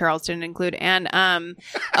that Charles didn't include, and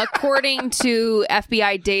according to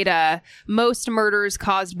FBI data, most murders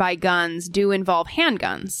caused by guns do involve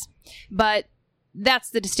handguns. But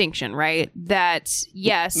that's the distinction, right? That,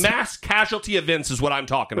 yes. Mass casualty events is what I'm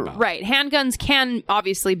talking about. Right. Handguns can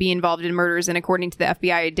obviously be involved in murders, and according to the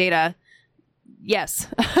FBI data, yes.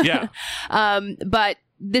 Yeah. But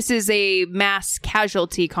this is a mass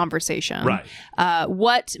casualty conversation. Right.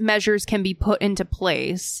 What measures can be put into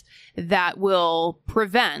place that will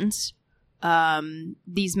prevent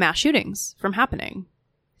these mass shootings from happening?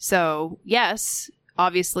 So, yes,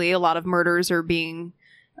 obviously a lot of murders are being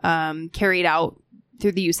carried out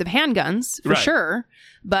through the use of handguns, for sure.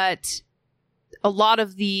 But a lot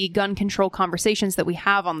of the gun control conversations that we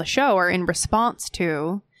have on the show are in response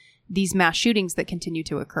to these mass shootings that continue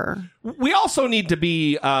to occur. We also need to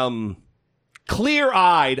be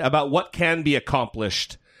clear-eyed about what can be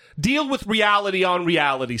accomplished. Deal with reality on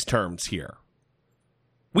reality's terms here.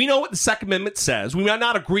 We know what the Second Amendment says. We might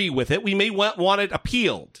not agree with it. We may want it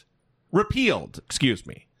repealed, excuse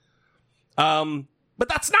me. But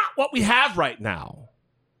that's not what we have right now.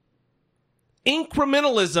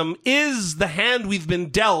 Incrementalism is the hand we've been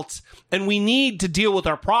dealt, and we need to deal with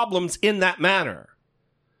our problems in that manner.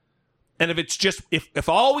 And if it's just, if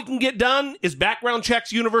all we can get done is background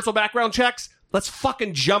checks, universal background checks, let's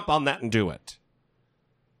fucking jump on that and do it.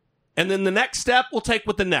 And then the next step, we'll take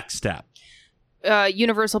with the next step.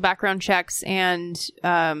 Universal background checks and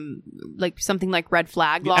like something like red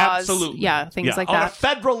flag laws. Absolutely. Yeah, things like on that. On a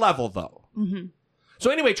federal level, though. Mm-hmm.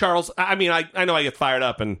 So anyway, Charles, I mean, I know I get fired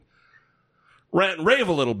up, and rant and rave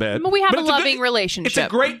a little bit. But we have a loving relationship. It's a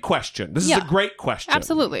great question. This is a great question.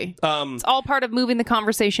 Absolutely. It's all part of moving the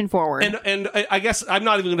conversation forward. And I guess I'm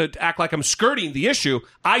not even going to act like I'm skirting the issue.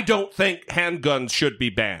 I don't think handguns should be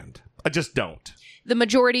banned. I just don't. The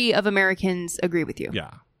majority of Americans agree with you.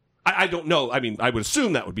 Yeah. I don't know. I mean, I would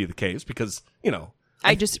assume that would be the case because,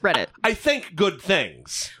 I just read it. I think good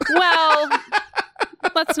things. Well,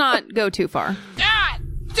 let's not go too far. God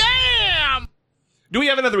damn! Do we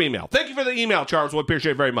have another email? Thank you for the email, Charles. We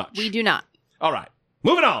appreciate it very much. We do not. All right.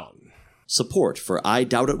 Moving on. Support for I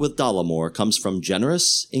Doubt It with Dollamore comes from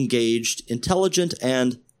generous, engaged, intelligent,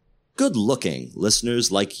 and good-looking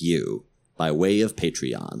listeners like you by way of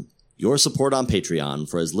Patreon. Your support on Patreon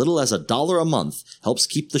for as little as $1 a month helps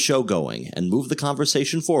keep the show going and move the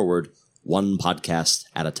conversation forward one podcast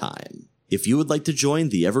at a time. If you would like to join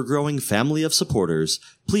the ever-growing family of supporters,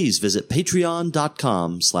 please visit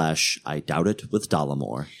patreon.com/I Doubt It with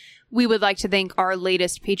Dollamore. We would like to thank our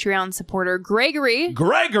latest Patreon supporter, Gregory,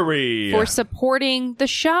 for supporting the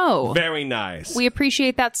show. Very nice. We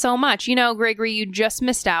appreciate that so much. Gregory, you just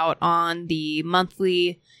missed out on the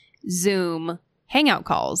monthly Zoom Hangout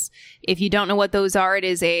calls. If you don't know what those are, it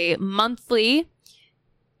is a monthly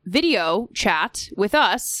video chat with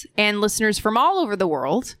us and listeners from all over the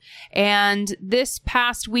world. And this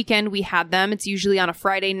past weekend we had them. It's usually on a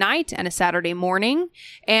Friday night and a Saturday morning.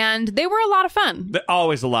 And they were a lot of fun. They're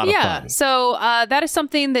always a lot of fun. Yeah. So that is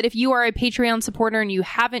something that if you are a Patreon supporter and you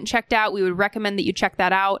haven't checked out, we would recommend that you check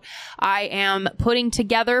that out. I am putting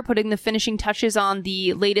the finishing touches on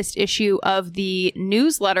the latest issue of the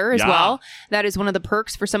newsletter as well. That is one of the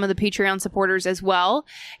perks for some of the Patreon supporters as well.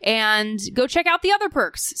 And go check out the other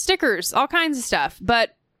perks. Stickers, all kinds of stuff.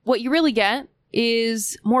 But what you really get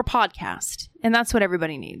is more podcast. And that's what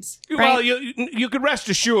everybody needs. Right? Well, you could rest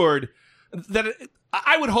assured that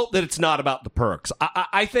I would hope that it's not about the perks.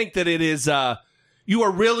 I think that it is, you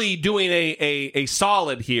are really doing a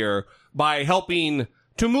solid here by helping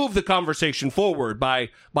to move the conversation forward,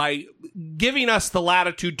 by giving us the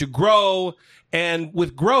latitude to grow. And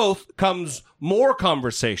with growth comes more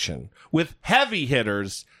conversation with heavy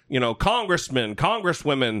hitters, congressmen,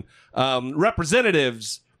 congresswomen,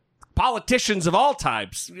 representatives, politicians of all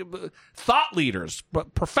types, thought leaders,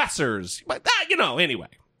 professors,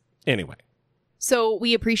 anyway. So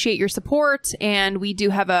we appreciate your support, and we do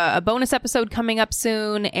have a bonus episode coming up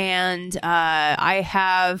soon, and I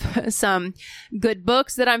have some good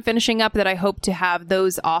books that I'm finishing up that I hope to have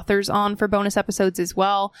those authors on for bonus episodes as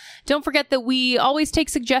well. Don't forget that we always take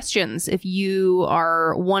suggestions. If you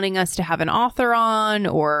are wanting us to have an author on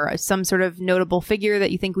or some sort of notable figure that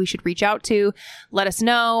you think we should reach out to, let us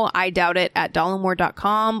know. I doubt it at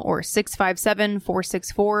dollamore.com or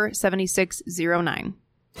 657-464-7609.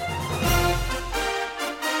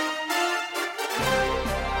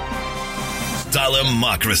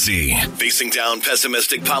 Dollamocracy. Facing down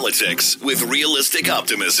pessimistic politics with realistic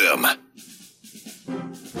optimism.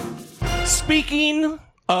 Speaking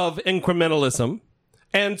of incrementalism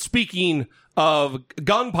and speaking of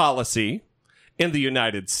gun policy in the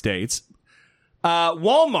United States,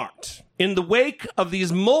 Walmart, in the wake of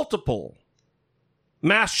these multiple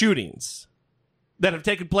mass shootings that have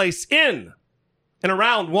taken place in and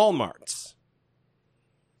around Walmarts,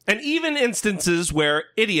 and even instances where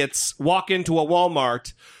idiots walk into a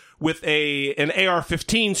Walmart with an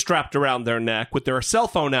AR-15 strapped around their neck with their cell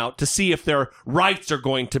phone out to see if their rights are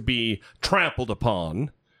going to be trampled upon,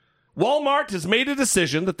 Walmart has made a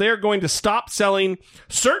decision that they are going to stop selling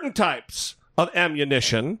certain types of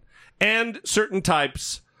ammunition and certain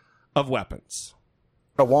types of weapons.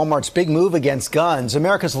 Walmart's big move against guns.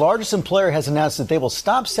 America's largest employer has announced that they will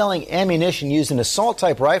stop selling ammunition used in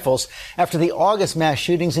assault-type rifles after the August mass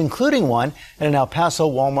shootings, including one at an El Paso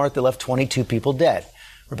Walmart that left 22 people dead.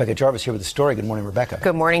 Rebecca Jarvis here with the story. Good morning, Rebecca.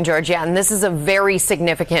 Good morning, George. Yeah, and this is a very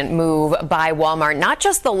significant move by Walmart, not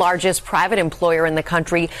just the largest private employer in the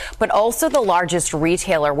country, but also the largest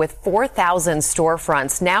retailer with 4,000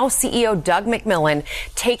 storefronts. Now CEO Doug McMillon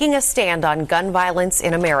taking a stand on gun violence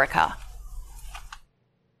in America.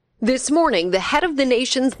 This morning, the head of the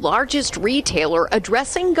nation's largest retailer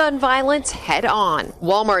addressing gun violence head on.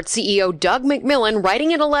 Walmart CEO Doug McMillon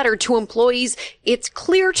writing in a letter to employees, "It's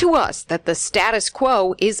clear to us that the status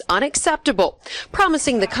quo is unacceptable,"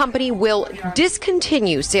 promising the company will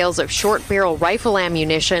discontinue sales of short barrel rifle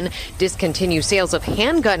ammunition, discontinue sales of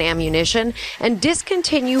handgun ammunition, and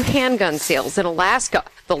discontinue handgun sales in Alaska,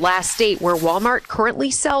 the last state where Walmart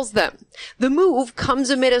currently sells them. The move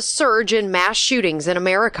comes amid a surge in mass shootings in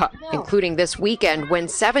America, including this weekend when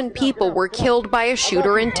 7 people were killed by a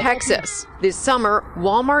shooter in Texas. This summer,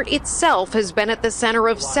 Walmart itself has been at the center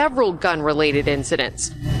of several gun-related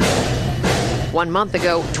incidents. 1 month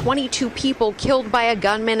ago, 22 people killed by a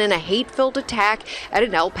gunman in a hate-filled attack at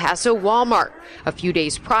an El Paso Walmart. A few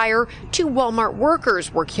days prior, 2 Walmart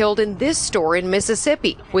workers were killed in this store in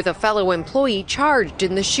Mississippi, with a fellow employee charged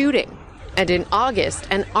in the shooting. And in August,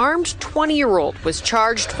 an armed 20-year-old was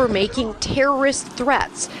charged for making terrorist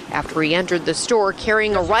threats after he entered the store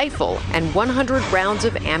carrying a rifle and 100 rounds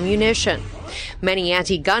of ammunition. Many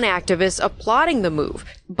anti-gun activists applauding the move,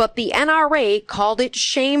 but the NRA called it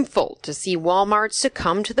shameful to see Walmart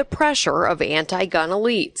succumb to the pressure of anti-gun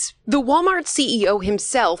elites. The Walmart CEO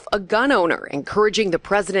himself, a gun owner, encouraging the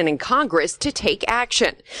president and Congress to take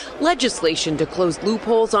action. Legislation to close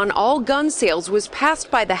loopholes on all gun sales was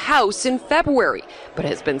passed by the House in February, but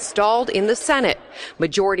has been stalled in the Senate.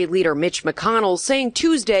 Majority Leader Mitch McConnell saying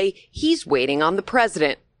Tuesday he's waiting on the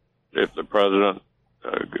president. If the president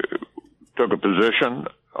took a position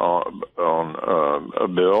on a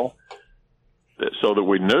bill so that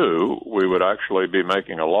we knew we would actually be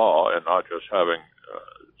making a law and not just having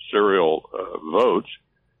serial votes,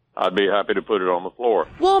 I'd be happy to put it on the floor.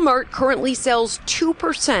 Walmart currently sells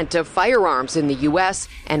 2% of firearms in the U.S.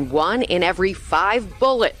 and 1 in every 5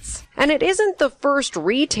 bullets. And it isn't the first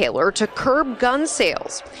retailer to curb gun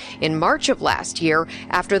sales. In March of last year,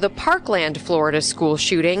 after the Parkland, Florida school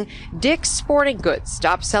shooting, Dick's Sporting Goods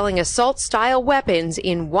stopped selling assault-style weapons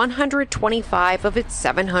in 125 of its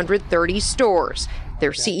 730 stores.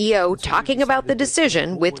 Their CEO talking about the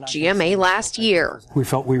decision with GMA last year. We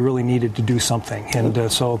felt we really needed to do something,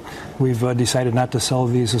 and so we've decided not to sell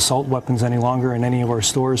these assault weapons any longer in any of our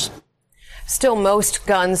stores. Still, most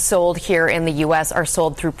guns sold here in the U.S. are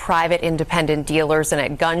sold through private independent dealers and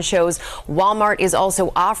at gun shows. Walmart is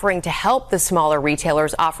also offering to help the smaller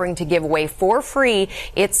retailers, offering to give away for free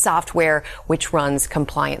its software, which runs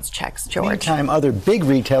compliance checks. George. Meantime, other big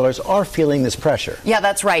retailers are feeling this pressure. Yeah,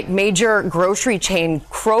 that's right. Major grocery chain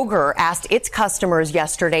Kroger asked its customers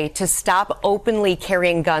yesterday to stop openly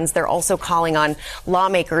carrying guns. They're also calling on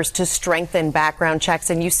lawmakers to strengthen background checks.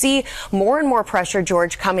 And you see more and more pressure,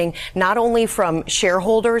 George, coming not only from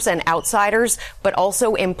shareholders and outsiders, but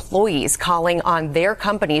also employees calling on their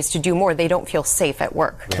companies to do more. They don't feel safe at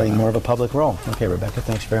work. Playing more of a public role. Okay, Rebecca,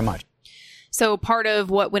 thanks very much. So part of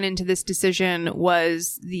what went into this decision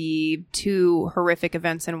was the 2 horrific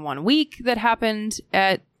events in 1 week that happened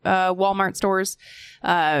at Walmart stores,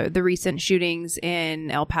 the recent shootings in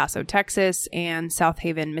El Paso, Texas, and South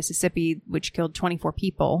Haven, Mississippi, which killed 24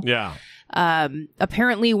 people. Yeah.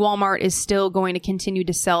 Apparently, Walmart is still going to continue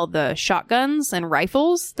to sell the shotguns and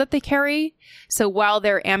rifles that they carry. So while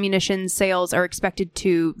their ammunition sales are expected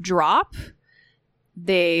to drop,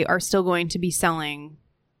 they are still going to be selling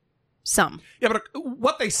some. Yeah, but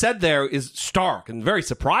what they said there is stark and very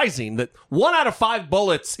surprising, that 1 out of 5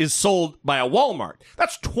 bullets is sold by a Walmart.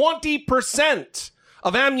 That's 20%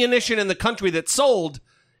 of ammunition in the country that's sold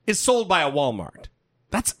is sold by a Walmart.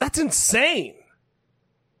 That's insane.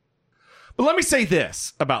 But let me say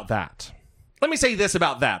this about that.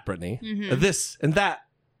 Brittany. Mm-hmm. This and that,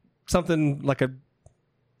 something like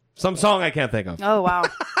some song I can't think of. Oh, wow.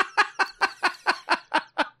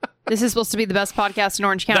 This is supposed to be the best podcast in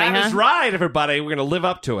Orange County, That is right, everybody. We're going to live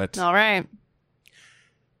up to it. All right.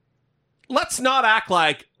 Let's not act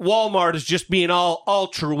like Walmart is just being all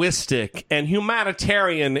altruistic and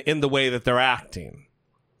humanitarian in the way that they're acting.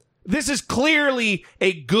 This is clearly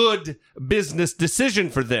a good business decision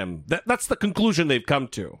for them. That's the conclusion they've come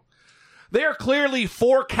to. They are clearly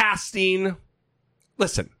forecasting.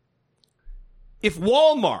 Listen, if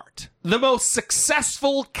Walmart, the most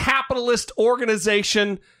successful capitalist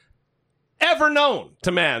organization ever known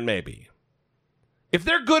to man, maybe, if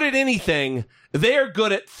they're good at anything, they are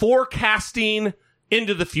good at forecasting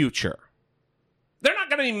into the future. They're not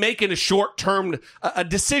going to be making a short-term a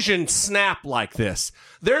decision snap like this.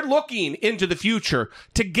 They're looking into the future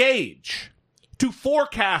to gauge, to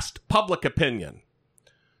forecast public opinion,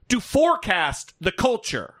 to forecast the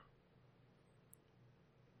culture.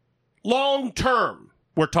 Long-term,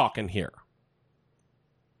 we're talking here.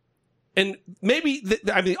 And maybe,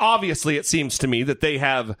 obviously it seems to me that they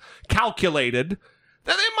have calculated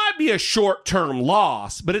that there might be a short-term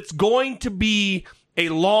loss, but it's going to be a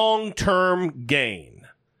long-term gain.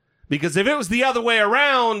 Because if it was the other way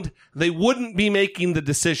around, they wouldn't be making the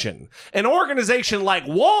decision. An organization like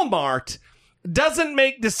Walmart doesn't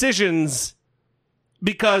make decisions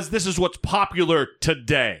because this is what's popular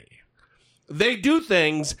today. They do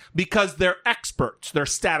things because they're experts, they're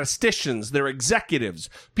statisticians, they're executives,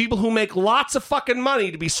 people who make lots of fucking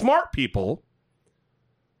money to be smart people,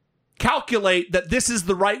 calculate that this is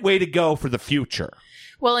the right way to go for the future.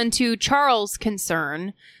 Well, and to Charles'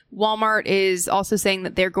 concern, Walmart is also saying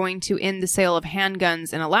that they're going to end the sale of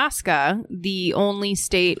handguns in Alaska, the only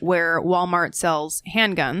state where Walmart sells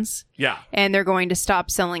handguns. Yeah. And they're going to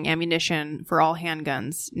stop selling ammunition for all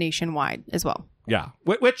handguns nationwide as well. Yeah.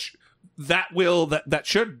 Which that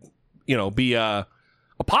should, be a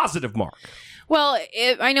positive mark. Well,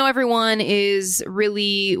 I know everyone is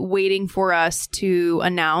really waiting for us to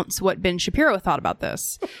announce what Ben Shapiro thought about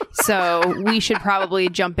this. So we should probably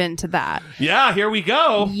jump into that. Yeah, here we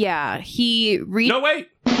go. Yeah, No, wait.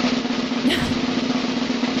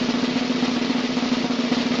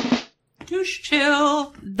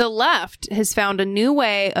 Chill. The left has found a new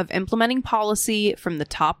way of implementing policy from the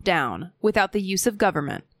top down without the use of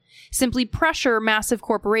government. Simply pressure massive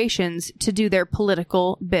corporations to do their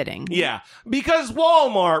political bidding. Yeah, because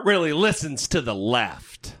Walmart really listens to the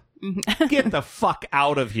left. Get the fuck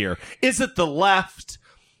out of here. Is it the left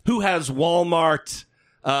who has Walmart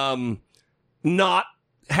not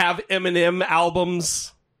have Eminem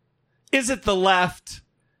albums? Is it the left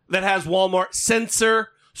that has Walmart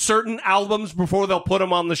censor certain albums before they'll put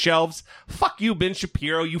them on the shelves? Fuck you, Ben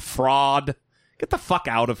Shapiro, you fraud. Get the fuck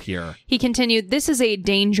out of here. He continued, this is a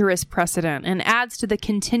dangerous precedent and adds to the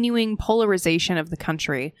continuing polarization of the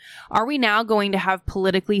country. Are we now going to have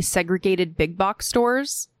politically segregated big box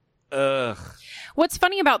stores? Ugh. What's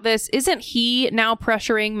funny about this, isn't he now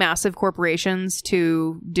pressuring massive corporations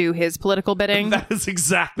to do his political bidding? That is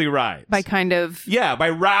exactly right. By kind of... Yeah, by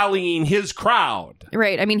rallying his crowd.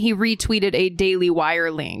 Right. I mean, he retweeted a Daily Wire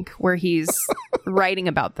link where he's writing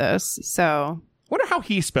about this, so... Wonder how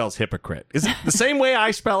he spells hypocrite. Is it the same way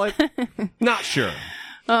I spell it? Not sure.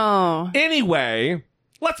 Oh. Anyway,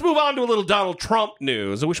 let's move on to a little Donald Trump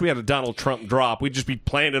news. I wish we had a Donald Trump drop. We'd just be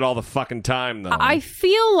playing it all the fucking time, though. I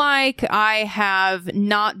feel like I have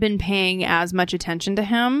not been paying as much attention to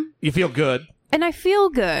him. You feel good? And I feel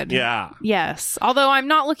good. Yeah. Yes. Although I'm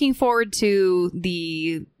not looking forward to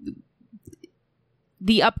the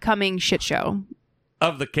upcoming shit show.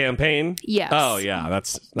 Of the campaign? Yes. Oh, yeah.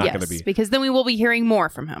 That's not going to be... because then we will be hearing more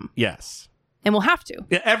from him. Yes. And we'll have to.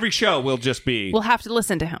 Yeah, every show will just be... We'll have to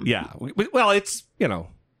listen to him. Yeah. Well, it's,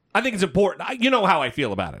 I think it's important. You know how I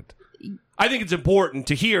feel about it. I think it's important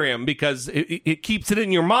to hear him because it keeps it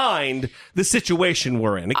in your mind, the situation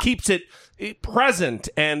we're in. It keeps it present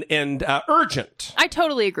and urgent. I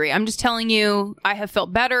totally agree. I'm just telling you, I have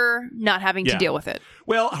felt better not having to deal with it.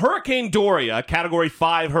 Well, Hurricane Doria, Category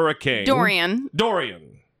 5 hurricane. Dorian.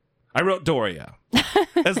 I wrote Doria.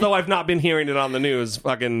 As though I've not been hearing it on the news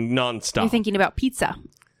fucking nonstop. You're thinking about pizza.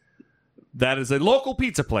 That is a local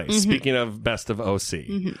pizza place, speaking of best of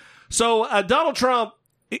OC. So Donald Trump,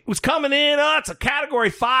 it was coming in. Oh, it's a Category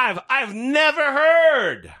 5. I've never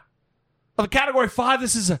heard of a Category 5.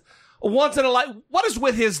 This is a once in a life. What is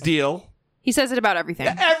with his deal? He says it about everything.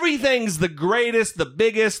 Everything's the greatest, the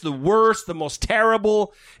biggest, the worst, the most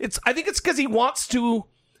terrible. I think it's because he wants to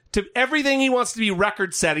everything he wants to be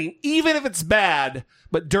record setting, even if it's bad,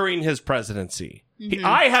 but during his presidency.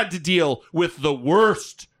 I had to deal with the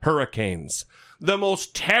worst hurricanes, the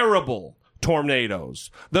most terrible tornadoes,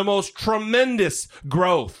 the most tremendous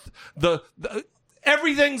growth.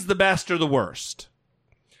 Everything's the best or the worst.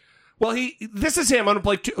 Well, this is him. I'm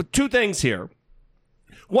going to play two things here.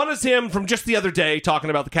 One is him from just the other day talking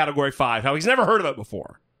about the Category 5, how he's never heard of it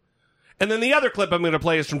before. And then the other clip I'm going to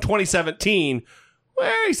play is from 2017,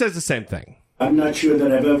 where he says the same thing. I'm not sure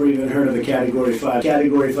that I've ever even heard of a Category 5.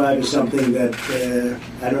 Category 5 is something that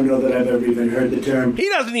I don't know that I've ever even heard the term. He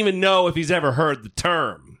doesn't even know if he's ever heard the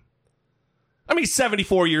term. I mean, he's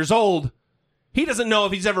 74 years old. He doesn't know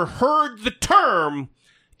if he's ever heard the term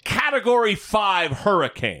Category 5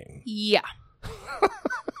 hurricane. Yeah.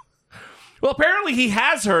 Well, apparently he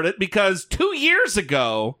has heard it because 2 years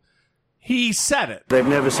ago, he said it. They've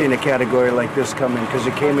never seen a category like this come in because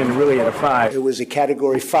it came in really at a 5. It was a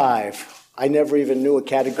Category 5. I never even knew a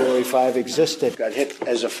Category 5 existed. Got hit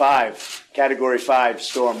as a 5, Category 5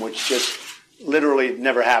 storm, which just literally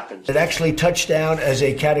never happened. It actually touched down as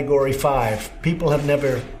a Category 5. People have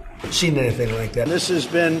never seen anything like that. This has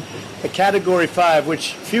been a Category 5,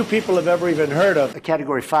 which few people have ever even heard of. A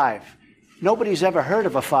Category 5. Nobody's ever heard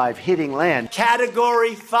of a 5 hitting land.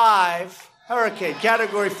 Category 5 hurricane.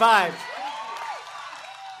 Category 5.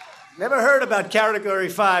 Never heard about Category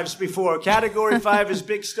 5s before. Category 5 is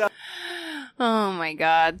big stuff. Oh, my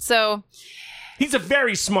God. So... he's a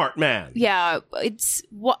very smart man. Yeah.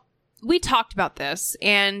 We talked about this,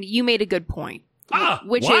 and you made a good point.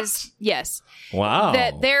 Which what? is, yes. Wow.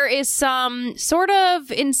 That there is some sort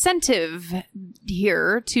of incentive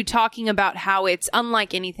here to talking about how it's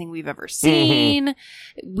unlike anything we've ever seen.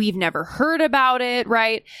 Mm-hmm. We've never heard about it,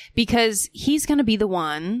 right? Because he's going to be the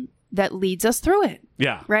one that leads us through it.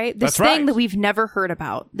 Yeah. Right? This thing that we've never heard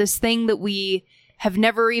about. This thing that we have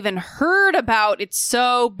never even heard about. It's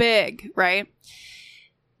so big, right?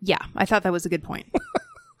 Yeah, I thought that was a good point.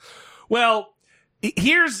 Well,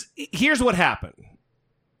 here's what happened.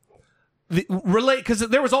 Because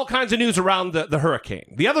there was all kinds of news around the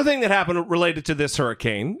hurricane. The other thing that happened related to this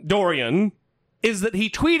hurricane, Dorian, is that he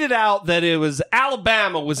tweeted out that it was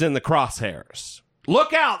Alabama was in the crosshairs.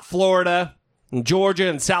 Look out, Florida, and Georgia,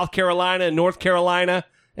 and South Carolina, and North Carolina,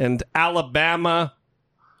 and Alabama,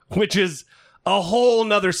 which is a whole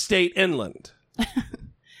nother state inland.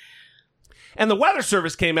 And the Weather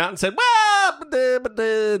Service came out and said,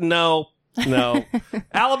 well, no.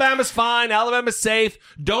 Alabama's fine. Alabama's safe.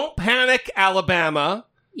 Don't panic, Alabama.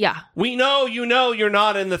 Yeah. We know you're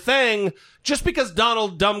not in the thing. Just because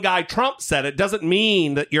Donald Dumb Guy Trump said it doesn't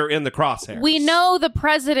mean that you're in the crosshairs. We know the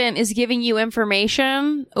president is giving you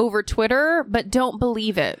information over Twitter, but don't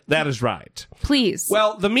believe it. That is right. Please.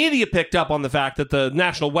 Well, the media picked up on the fact that the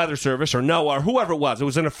National Weather Service, or NOAA, or whoever it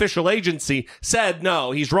was an official agency, said,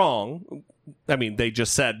 no, he's wrong. I mean, they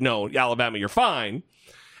just said, no, Alabama, you're fine.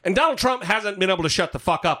 And Donald Trump hasn't been able to shut the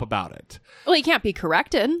fuck up about it. Well, he can't be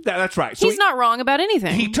corrected. That's right. So he's not wrong about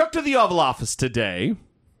anything. He took to the Oval Office today,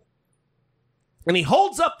 and he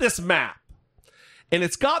holds up this map, and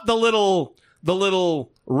it's got the little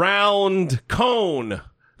round cone,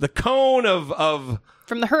 the cone of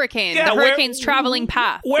from the hurricane, the hurricane's traveling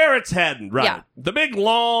path, where it's heading, right? Yeah. The big,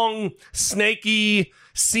 long, snaky,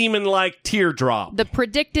 semen-like teardrop. The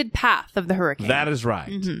predicted path of the hurricane. That is right.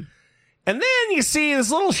 Mm-hmm. And then you see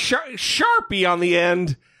this little Sharpie on the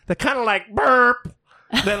end that kind of like burp,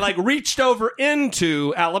 that like reached over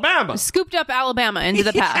into Alabama. Scooped up Alabama into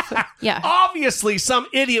the path. Yeah. Obviously, some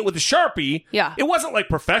idiot with a Sharpie. Yeah. It wasn't like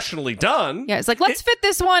professionally done. Yeah, it's like, let's fit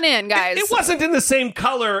this one in, guys. It wasn't in the same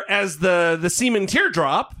color as the semen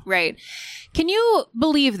teardrop. Right. Can you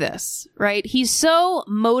believe this, right? He's so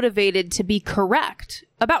motivated to be correct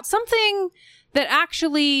about something that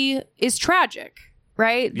actually is tragic.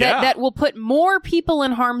 Right? Yeah. That will put more people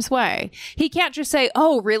in harm's way. He can't just say,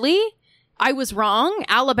 oh, really? I was wrong.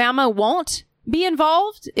 Alabama won't be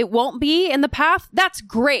involved. It won't be in the path. That's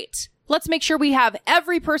great. Let's make sure we have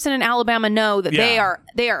every person in Alabama know that they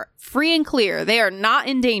are free and clear. They are not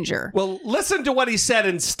in danger. Well, listen to what he said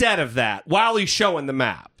instead of that while he's showing the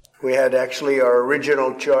map. We had actually, our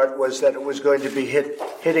original chart was that it was going to be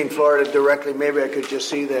hitting Florida directly. Maybe I could just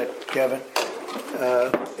see that, Kevin.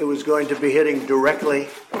 It was going to be hitting directly,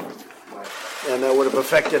 and that would have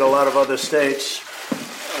affected a lot of other states.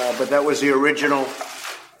 But that was the original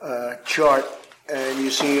chart, and you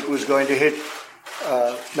see it was going to hit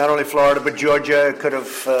not only Florida but Georgia. It could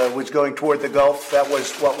have was going toward the Gulf. That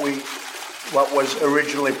was what was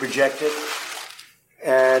originally projected,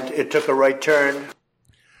 and it took a right turn.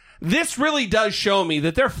 This really does show me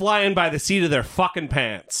that they're flying by the seat of their fucking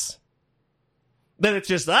pants. That it's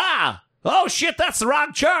just oh shit, that's the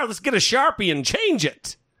wrong chart. Let's get a Sharpie and change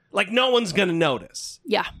it. Like no one's going to notice.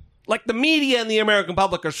 Yeah. Like the media and the American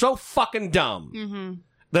public are so fucking dumb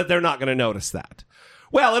that they're not going to notice that.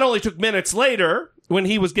 Well, it only took minutes later when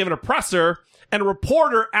he was given a presser and a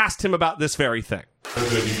reporter asked him about this very thing.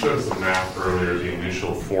 President, you showed us the map earlier, the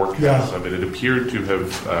initial forecast of it. It appeared to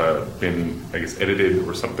have been, I guess, edited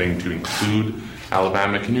or something to include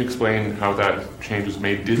Alabama. Can you explain how that change was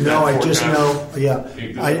made? I just know,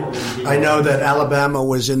 I know that Alabama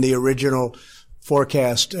was in the original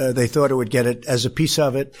forecast. They thought it would get it as a piece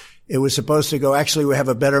of it. It was supposed to go, actually, we have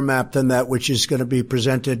a better map than that, which is going to be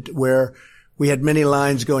presented, where we had many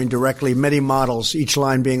lines going directly, many models, each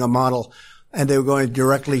line being a model, and they were going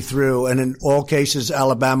directly through. And in all cases,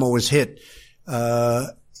 Alabama was hit,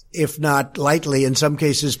 if not lightly, in some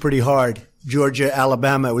cases pretty hard. Georgia,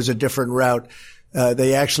 Alabama, it was a different route.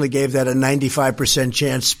 They actually gave that a 95%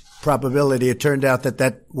 chance probability. It turned out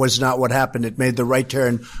that was not what happened. It made the right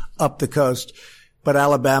turn up the coast. But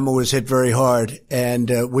Alabama was hit very hard and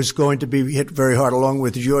was going to be hit very hard along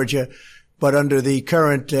with Georgia. But under the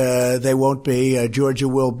current, they won't be. Georgia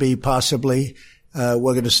will be possibly. We're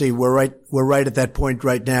going to see. We're right at that point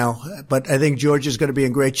right now. But I think Georgia's going to be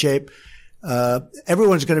in great shape.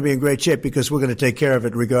 Everyone's going to be in great shape because we're going to take care of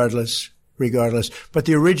it regardless. But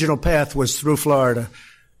the original path was through Florida.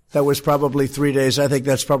 That was probably 3 days. I think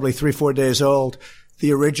that's probably 3-4 days old.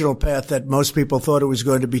 The original path that most people thought it was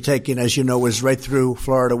going to be taken, as you know, was right through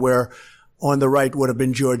Florida, where on the right would have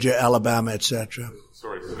been Georgia, Alabama, etc.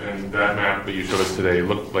 Sorry, and that map that you showed us today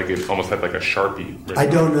looked like it almost had like a Sharpie. I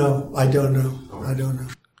don't know.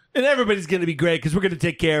 And everybody's going to be great because we're going to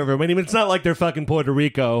take care of them. I mean, it's not like they're fucking Puerto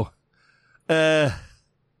Rico. Come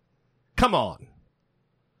on.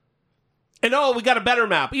 And we got a better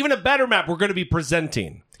map. Even a better map we're going to be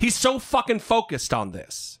presenting. He's so fucking focused on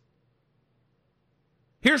this.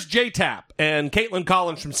 Here's J-Tap and Caitlin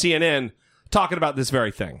Collins from CNN talking about this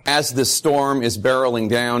very thing. As the storm is barreling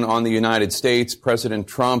down on the United States, President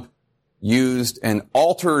Trump used an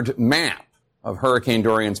altered map of Hurricane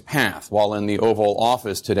Dorian's path while in the Oval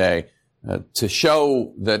Office today to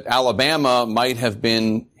show that Alabama might have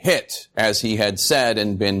been hit, as he had said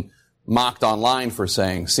and been mocked online for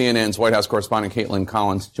saying. CNN's White House correspondent Caitlin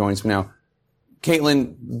Collins joins me now.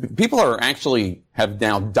 Caitlin, people have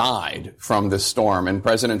now died from this storm, and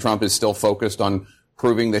President Trump is still focused on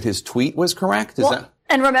proving that his tweet was correct?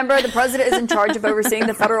 And remember, the president is in charge of overseeing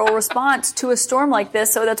the federal response to a storm like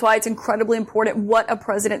this, so that's why it's incredibly important what a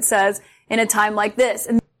president says in a time like this.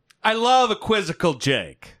 And I love a quizzical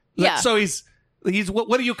Jake. Yeah. So he's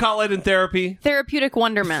what do you call it in therapy? Therapeutic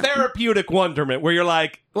wonderment. Therapeutic wonderment, where you're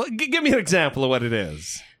like, well, give me an example of what it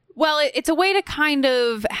is. Well, it's a way to kind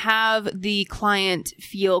of have the client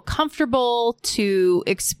feel comfortable to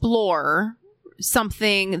explore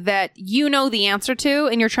something that you know the answer to,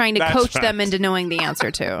 and you're trying to coach them into knowing the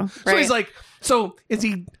answer to. Right? So he's like, so is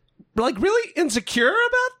he like really insecure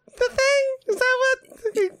about the thing? Is that what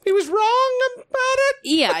he was wrong about it?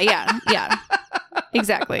 Yeah.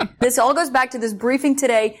 Exactly. This all goes back to this briefing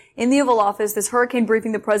today in the Oval Office, this hurricane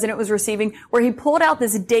briefing the president was receiving, where he pulled out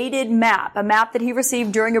this dated map, a map that he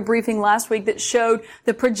received during a briefing last week that showed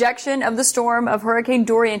the projection of the storm of Hurricane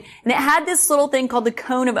Dorian. And it had this little thing called the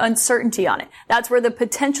cone of uncertainty on it. That's where the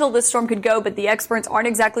potential this storm could go, but the experts aren't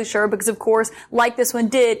exactly sure because, of course, like this one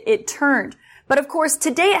did, it turned. But of course,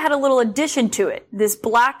 today it had a little addition to it. This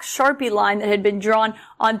black Sharpie line that had been drawn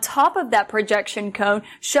on top of that projection cone,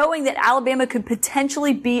 showing that Alabama could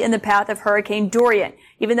potentially be in the path of Hurricane Dorian,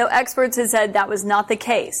 even though experts had said that was not the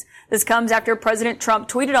case. This comes after President Trump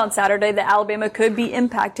tweeted on Saturday that Alabama could be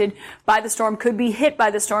impacted by the storm, could be hit by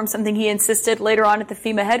the storm, something he insisted later on at the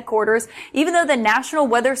FEMA headquarters, even though the National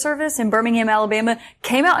Weather Service in Birmingham, Alabama,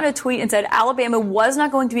 came out in a tweet and said Alabama was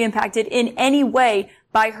not going to be impacted in any way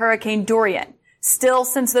by Hurricane Dorian. Still,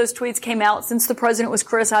 since those tweets came out, since the president was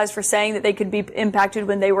criticized for saying that they could be impacted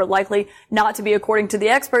when they were likely not to be, according to the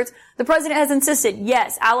experts, the president has insisted,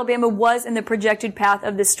 yes, Alabama was in the projected path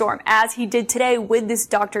of this storm, as he did today with this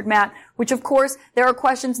doctored map, which, of course, there are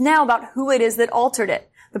questions now about who it is that altered it.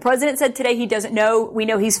 The president said today he doesn't know. We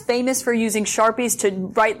know he's famous for using Sharpies to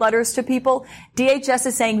write letters to people. DHS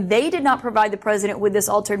is saying they did not provide the president with this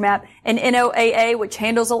altered map. And NOAA, which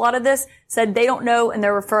handles a lot of this, said they don't know, and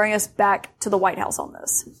they're referring us back to the White House on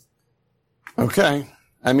this. Okay.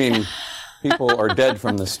 I mean, people are dead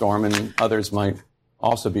from this storm, and others might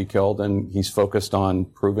also be killed, and he's focused on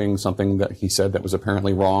proving something that he said that was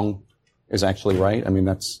apparently wrong is actually right. I mean,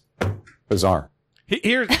 that's bizarre.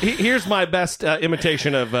 Here's my best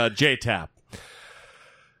imitation of J-Tap.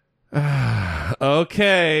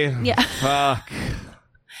 Okay. Yeah.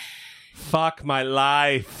 Fuck my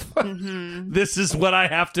life. Mm-hmm. This is what I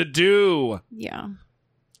have to do. Yeah.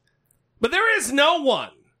 But there is no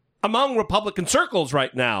one among Republican circles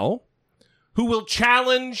right now who will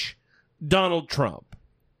challenge Donald Trump.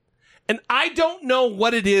 And I don't know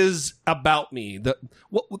what it is about me,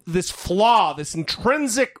 this flaw, this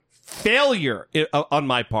intrinsic failure on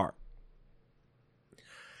my part,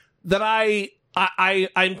 that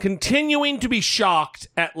I'm continuing to be shocked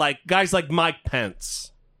at, like, guys like Mike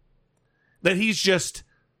Pence, that he's just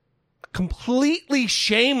completely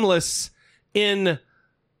shameless in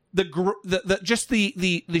the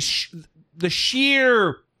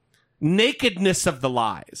sheer nakedness of the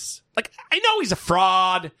lies. Like, I know he's a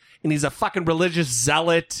fraud and he's a fucking religious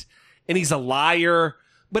zealot and he's a liar,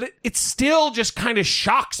 but it still just kind of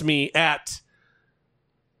shocks me at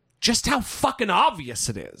just how fucking obvious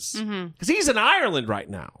it is. Because he's in Ireland right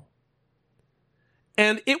now.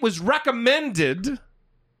 And it was recommended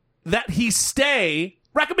that he stay,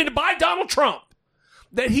 recommended by Donald Trump,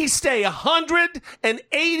 that he stay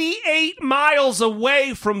 188 miles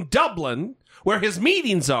away from Dublin, where his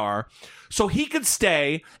meetings are, so he could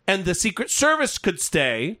stay and the Secret Service could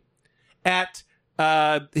stay at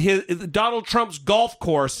Donald Trump's golf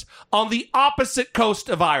course on the opposite coast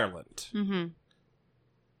of Ireland. Mm-hmm.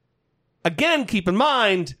 Again, keep in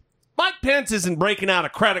mind, Mike Pence isn't breaking out a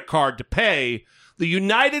credit card to pay. The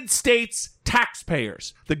United States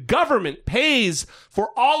taxpayers, the government, pays for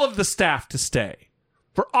all of the staff to stay,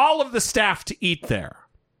 for all of the staff to eat there,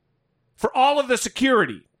 for all of the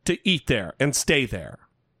security to eat there and stay there.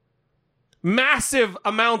 massive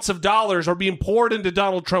amounts of dollars are being poured into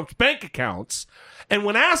Donald Trump's bank accounts. And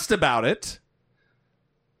when asked about it,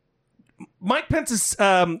 Mike Pence's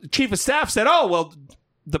chief of staff said, oh, well,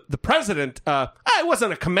 the president, it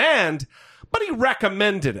wasn't a command, but he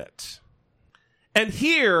recommended it. And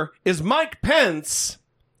here is Mike Pence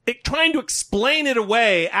trying to explain it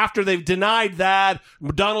away after they've denied that.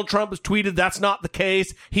 Donald Trump has tweeted that's not the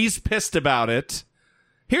case. He's pissed about it.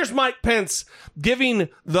 Here's Mike Pence giving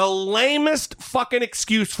the lamest fucking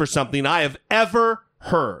excuse for something I have ever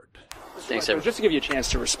heard. Thanks, sir. Just to give you a chance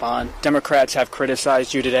to respond, Democrats have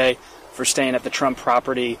criticized you today for staying at the Trump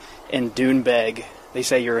property in Doonbeg. They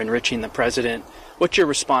say you're enriching the president. What's your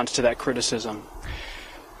response to that criticism?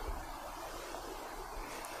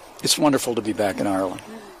 It's wonderful to be back in Ireland.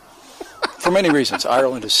 For many reasons.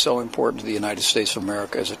 Ireland is so important to the United States of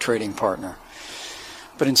America as a trading partner.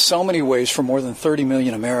 But in so many ways, for more than 30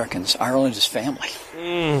 million Americans, Ireland is family.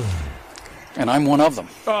 And I'm one of them.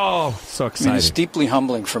 Oh, so exciting. It's deeply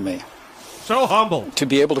humbling for me. So humble. To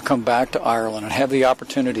be able to come back to Ireland and have the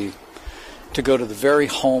opportunity to go to the very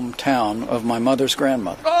hometown of my mother's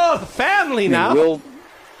grandmother. Oh, the family now.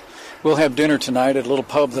 We'll have dinner tonight at a little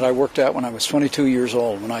pub that I worked at when I was 22 years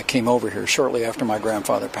old, when I came over here shortly after my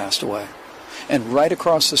grandfather passed away. And right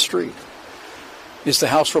across the street is the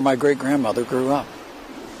house where my great-grandmother grew up.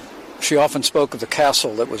 She often spoke of the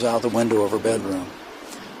castle that was out the window of her bedroom.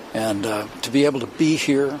 And to be able to be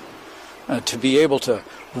here, to be able to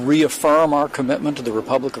reaffirm our commitment to the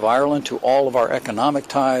Republic of Ireland, to all of our economic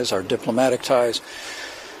ties, our diplomatic ties,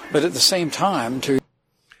 but at the same time to...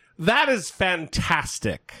 That is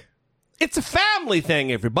fantastic. It's a family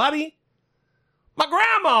thing, everybody. My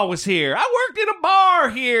grandma was here. I worked in a bar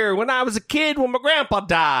here when I was a kid when my grandpa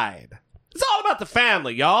died. It's all about the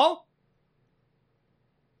family, y'all.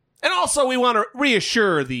 And also, we want to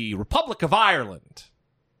reassure the Republic of Ireland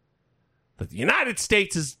that the United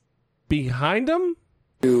States is behind them.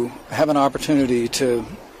 To have an opportunity to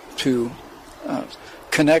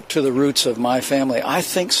connect to the roots of my family, I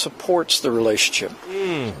think supports the relationship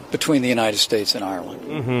between the United States and Ireland.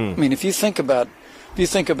 I mean, if you think about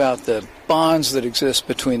the bonds that exist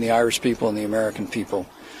between the Irish people and the American people,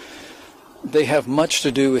 they have much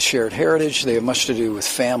to do with shared heritage. They have much to do with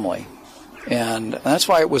family. And that's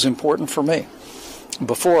why it was important for me,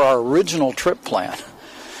 before our original trip plan,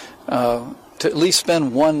 to at least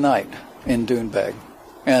spend one night in Doonbeg.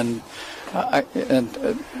 And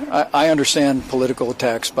I understand political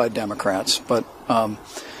attacks by Democrats, but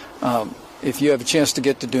if you have a chance to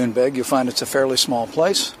get to Doonbeg, you'll find it's a fairly small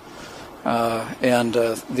place. And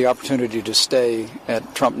the opportunity to stay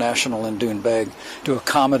at Trump National in Doonbeg to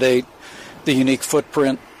accommodate the unique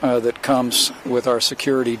footprint that comes with our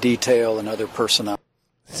security detail and other personnel.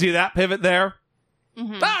 See that pivot there?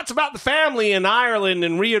 It's about the family in Ireland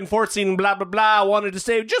and reinforcing blah, blah, blah. I wanted to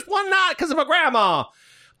stay just one night because of my grandma.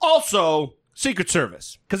 Also, Secret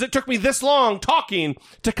Service, because it took me this long talking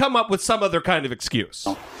to come up with some other kind of excuse.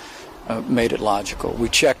 Made it logical. We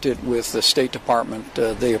checked it with the State Department.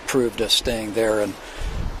 They approved us staying there,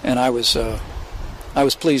 and I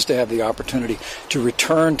was pleased to have the opportunity to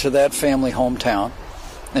return to that family hometown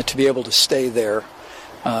and to be able to stay there,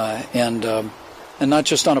 and not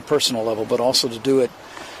just on a personal level, but also to do it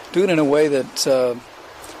in a way that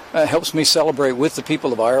helps me celebrate with the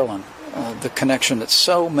people of Ireland the connection that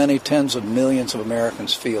so many tens of millions of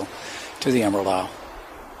Americans feel to the Emerald Isle.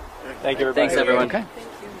 Thank you, everybody. Thanks, everyone. Okay.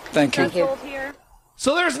 Thank you.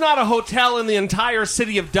 So there's not a hotel in the entire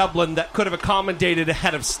city of Dublin that could have accommodated a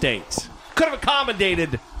head of state. Could have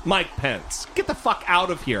accommodated Mike Pence. Get the fuck out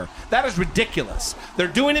of here. That is ridiculous. They're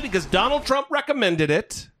doing it because Donald Trump recommended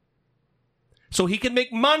it so he can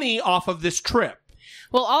make money off of this trip.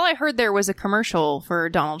 Well, all I heard there was a commercial for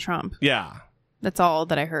Donald Trump. Yeah. That's all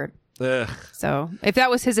that I heard. Ugh. So if that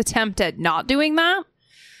was his attempt at not doing that,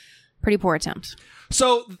 pretty poor attempt.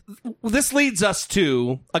 So this leads us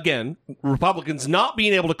to, again, Republicans not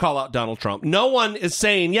being able to call out Donald Trump. No one is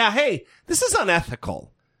saying, yeah, hey, this is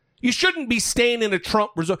unethical. You shouldn't be staying in a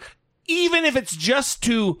Trump resort, even if it's just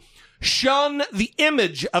to shun the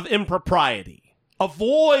image of impropriety.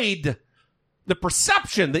 Avoid the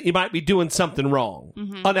perception that you might be doing something wrong,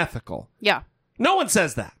 unethical. Yeah. No one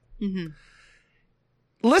says that.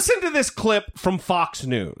 Listen to this clip from Fox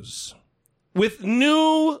News with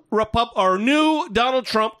new Donald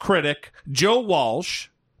Trump critic Joe Walsh,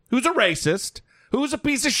 who's a racist, who's a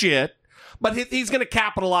piece of shit, but he's going to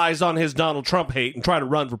capitalize on his Donald Trump hate and try to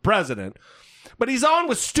run for president. But he's on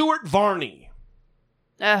with Stuart Varney.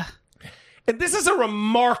 And this is a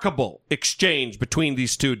remarkable exchange between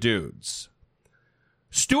these two dudes.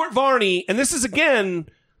 Stuart Varney, and this is, again,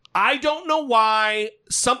 I don't know why.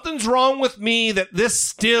 Something's wrong with me that this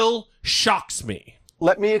still shocks me.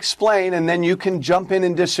 Let me explain, and then you can jump in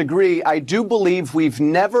and disagree. I do believe we've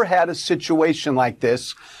never had a situation like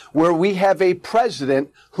this where we have a president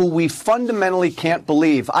who we fundamentally can't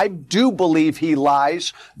believe. I do believe he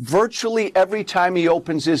lies virtually every time he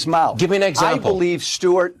opens his mouth. Give me an example. I believe,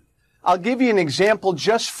 Stuart, I'll give you an example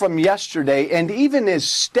just from yesterday, and even his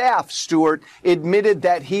staff, Stuart, admitted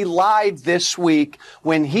that he lied this week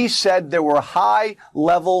when he said there were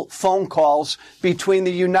high-level phone calls between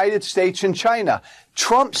the United States and China.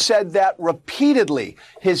 Trump said that repeatedly.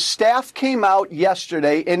 His staff came out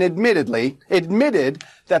yesterday and admitted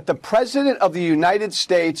that the president of the United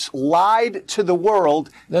States lied to the world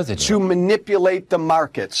to manipulate the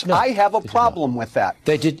markets. I have a problem with that.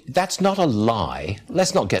 They did. That's not a lie.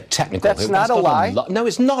 Let's not get technical. That's not a lie? No,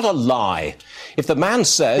 it's not a lie. If the man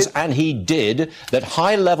says, and he did, that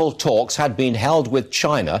high-level talks had been held with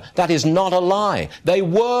China, that is not a lie. They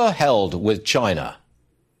were held with China.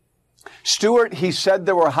 Stuart, he said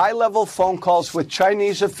there were high-level phone calls with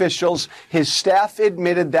Chinese officials. His staff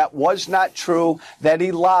admitted that was not true, that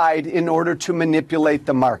he lied in order to manipulate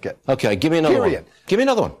the market. Okay, give me another one. Give me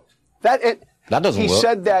another one. That doesn't work. He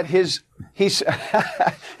said that Hey,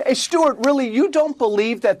 Stuart, really, you don't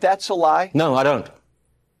believe that that's a lie? No, I don't.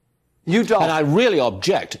 You don't? And I really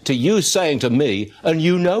object to you saying to me, and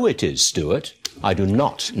you know it is, Stuart. I do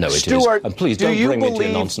not know it is. And please don't bring me into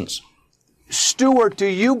your nonsense. Stuart, do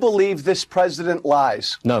you believe this president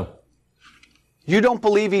lies? No. You don't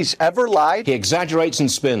believe he's ever lied? He exaggerates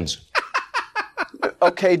and spins.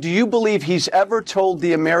 Okay, do you believe he's ever told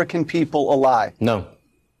the American people a lie? No.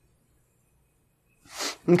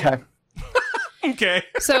 Okay. Okay.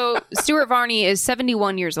 So Stuart Varney is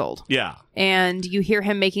 71 years old. Yeah. And you hear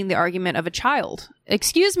him making the argument of a child.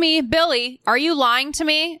 Excuse me, Billy, are you lying to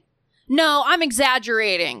me? No, I'm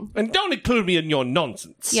exaggerating. And don't include me in your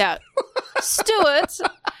nonsense. Yeah. Stuart.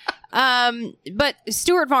 But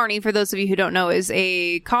Stuart Varney, for those of you who don't know, is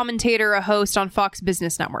a commentator, a host on Fox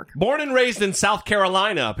Business Network. Born and raised in South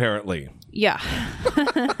Carolina, apparently. Yeah.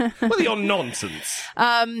 With your nonsense.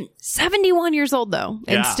 71 years old, though,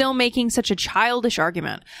 and still making such a childish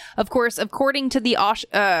argument. Of course, according to the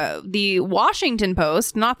Washington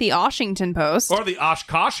Post, not the Oshington Post. Or the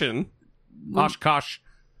Oshkosh.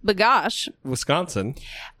 Bagosh, Wisconsin.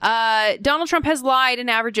 Donald Trump has lied an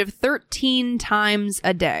average of 13 times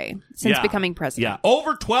a day since becoming president. Yeah,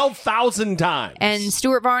 over 12,000 times. And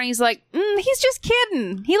Stuart Varney's like, he's just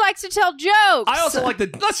kidding. He likes to tell jokes. I also like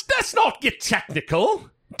let's not get technical.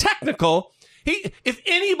 If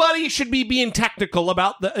anybody should be being technical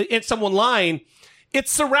about someone lying,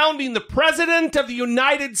 it's surrounding the president of the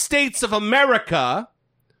United States of America,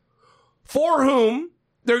 for whom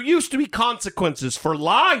there used to be consequences for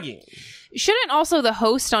lying. Shouldn't also the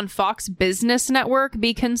host on Fox Business Network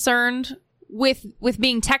be concerned with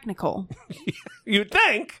being technical? You'd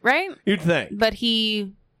think. Right? You'd think. But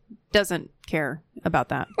he doesn't care about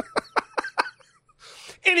that.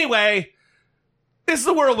 Anyway, this is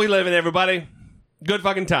the world we live in, everybody. Good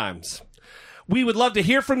fucking times. We would love to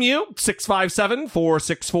hear from you.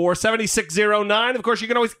 657-464-7609. Of course, you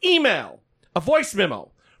can always email a voice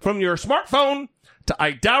memo from your smartphone to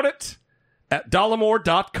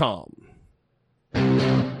idoubt.it@dollemore.com.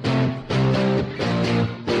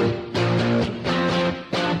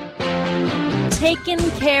 Taking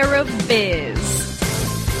care of biz.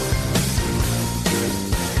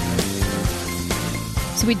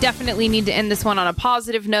 So we definitely need to end this one on a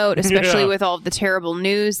positive note, especially with all of the terrible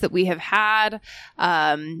news that we have had.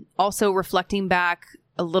 Also reflecting back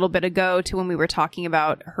a little bit ago to when we were talking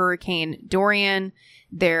about Hurricane Dorian,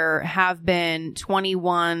 there have been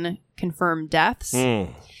 21 confirmed deaths.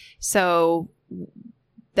 So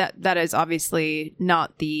that is obviously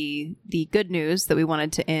not the good news that we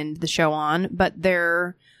wanted to end the show on, but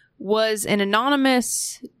there was an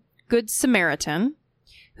anonymous Good Samaritan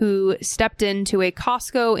who stepped into a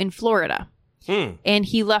Costco in Florida. And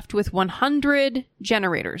he left with 100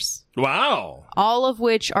 generators. Wow. All of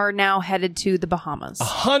which are now headed to the Bahamas.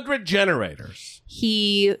 100 generators.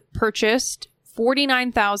 He purchased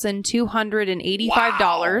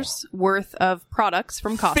 $49,285 worth of products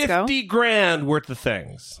from Costco. $50,000 worth of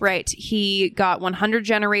things. Right. He got 100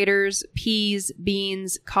 generators, peas,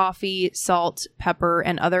 beans, coffee, salt, pepper,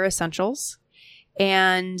 and other essentials.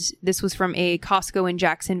 And this was from a Costco in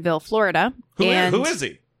Jacksonville, Florida. Who is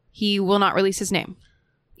he? He will not release his name.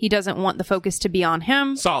 He doesn't want the focus to be on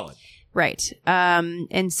him. Solid. Right.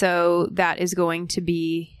 And so that is going to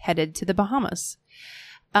be headed to the Bahamas.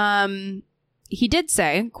 He did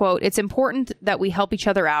say, quote, "It's important that we help each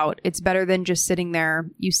other out. It's better than just sitting there.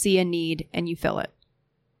 You see a need and you fill it."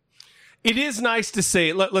 It is nice to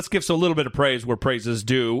say, let's give a little bit of praise where praise is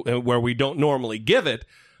due, where we don't normally give it.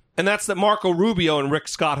 And that's that Marco Rubio and Rick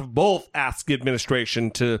Scott have both asked the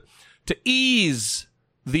administration to ease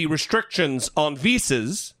the restrictions on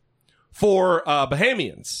visas for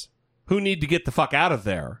Bahamians who need to get the fuck out of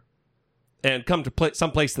there and come to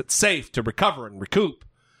someplace that's safe to recover and recoup.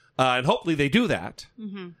 And hopefully they do that.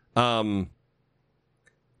 Mm-hmm.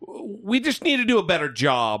 We just need to do a better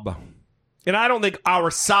job. And I don't think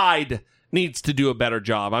our side needs to do a better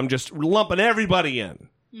job. I'm just lumping everybody in.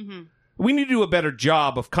 Mm-hmm. We need to do a better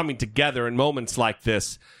job of coming together in moments like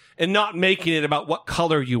this and not making it about what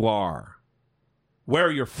color you are, where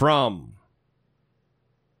you're from,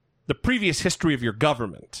 the previous history of your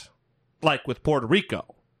government, like with Puerto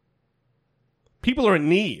Rico. People are in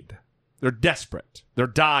need. They're desperate. They're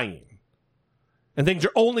dying. And things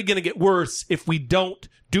are only going to get worse if we don't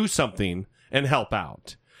do something and help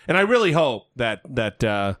out. And I really hope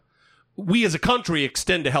that we as a country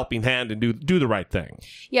extend a helping hand and do the right thing.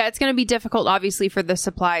 Yeah, it's going to be difficult, obviously, for the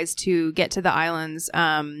supplies to get to the islands,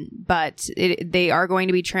 but they are going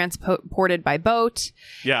to be transported by boat.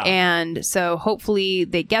 Yeah. And so hopefully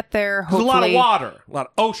they get there. There's a lot of water, a lot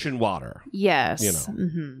of ocean water. Yes. You know.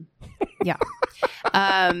 Mm-hmm. Yeah.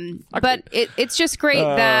 But it's just great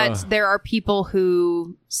that there are people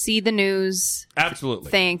who see the news.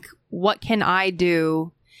 Absolutely. Think, what can I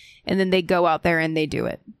do? And then they go out there and they do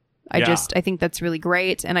it. I think that's really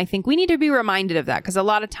great. And I think we need to be reminded of that because a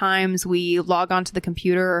lot of times we log onto the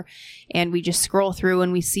computer and we just scroll through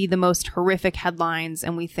and we see the most horrific headlines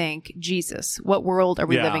and we think, Jesus, what world are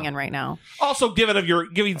we living in right now? Also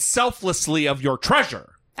giving selflessly of your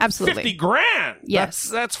treasure. Absolutely. $50,000. Yes.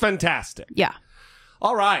 That's fantastic. Yeah.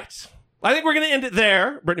 All right. I think we're going to end it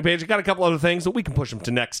there. Brittany Page, I've got a couple other things that we can push them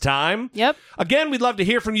to next time. Yep. Again, we'd love to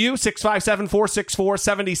hear from you,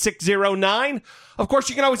 657-464-7609. Of course,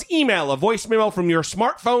 you can always email a voice memo from your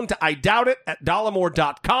smartphone to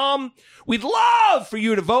idoubitit@dollamore.com. We'd love for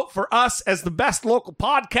you to vote for us as the best local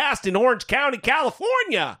podcast in Orange County,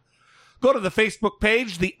 California. Go to the Facebook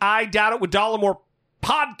page, the I Doubt It with Dollamore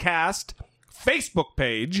podcast Facebook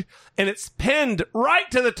page, and it's pinned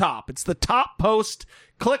right to the top. It's the top post.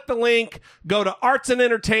 Click the link, go to Arts and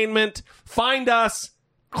Entertainment, find us,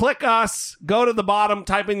 click us, go to the bottom,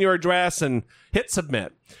 type in your address, and hit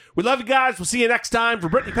submit. We love you guys. We'll see you next time. For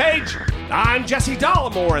Brittany Page, I'm Jesse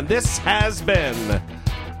Dollamore, and this has been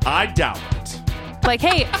I Doubt It. Like,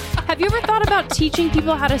 hey, have you ever thought about teaching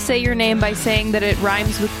people how to say your name by saying that it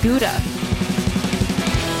rhymes with Gouda?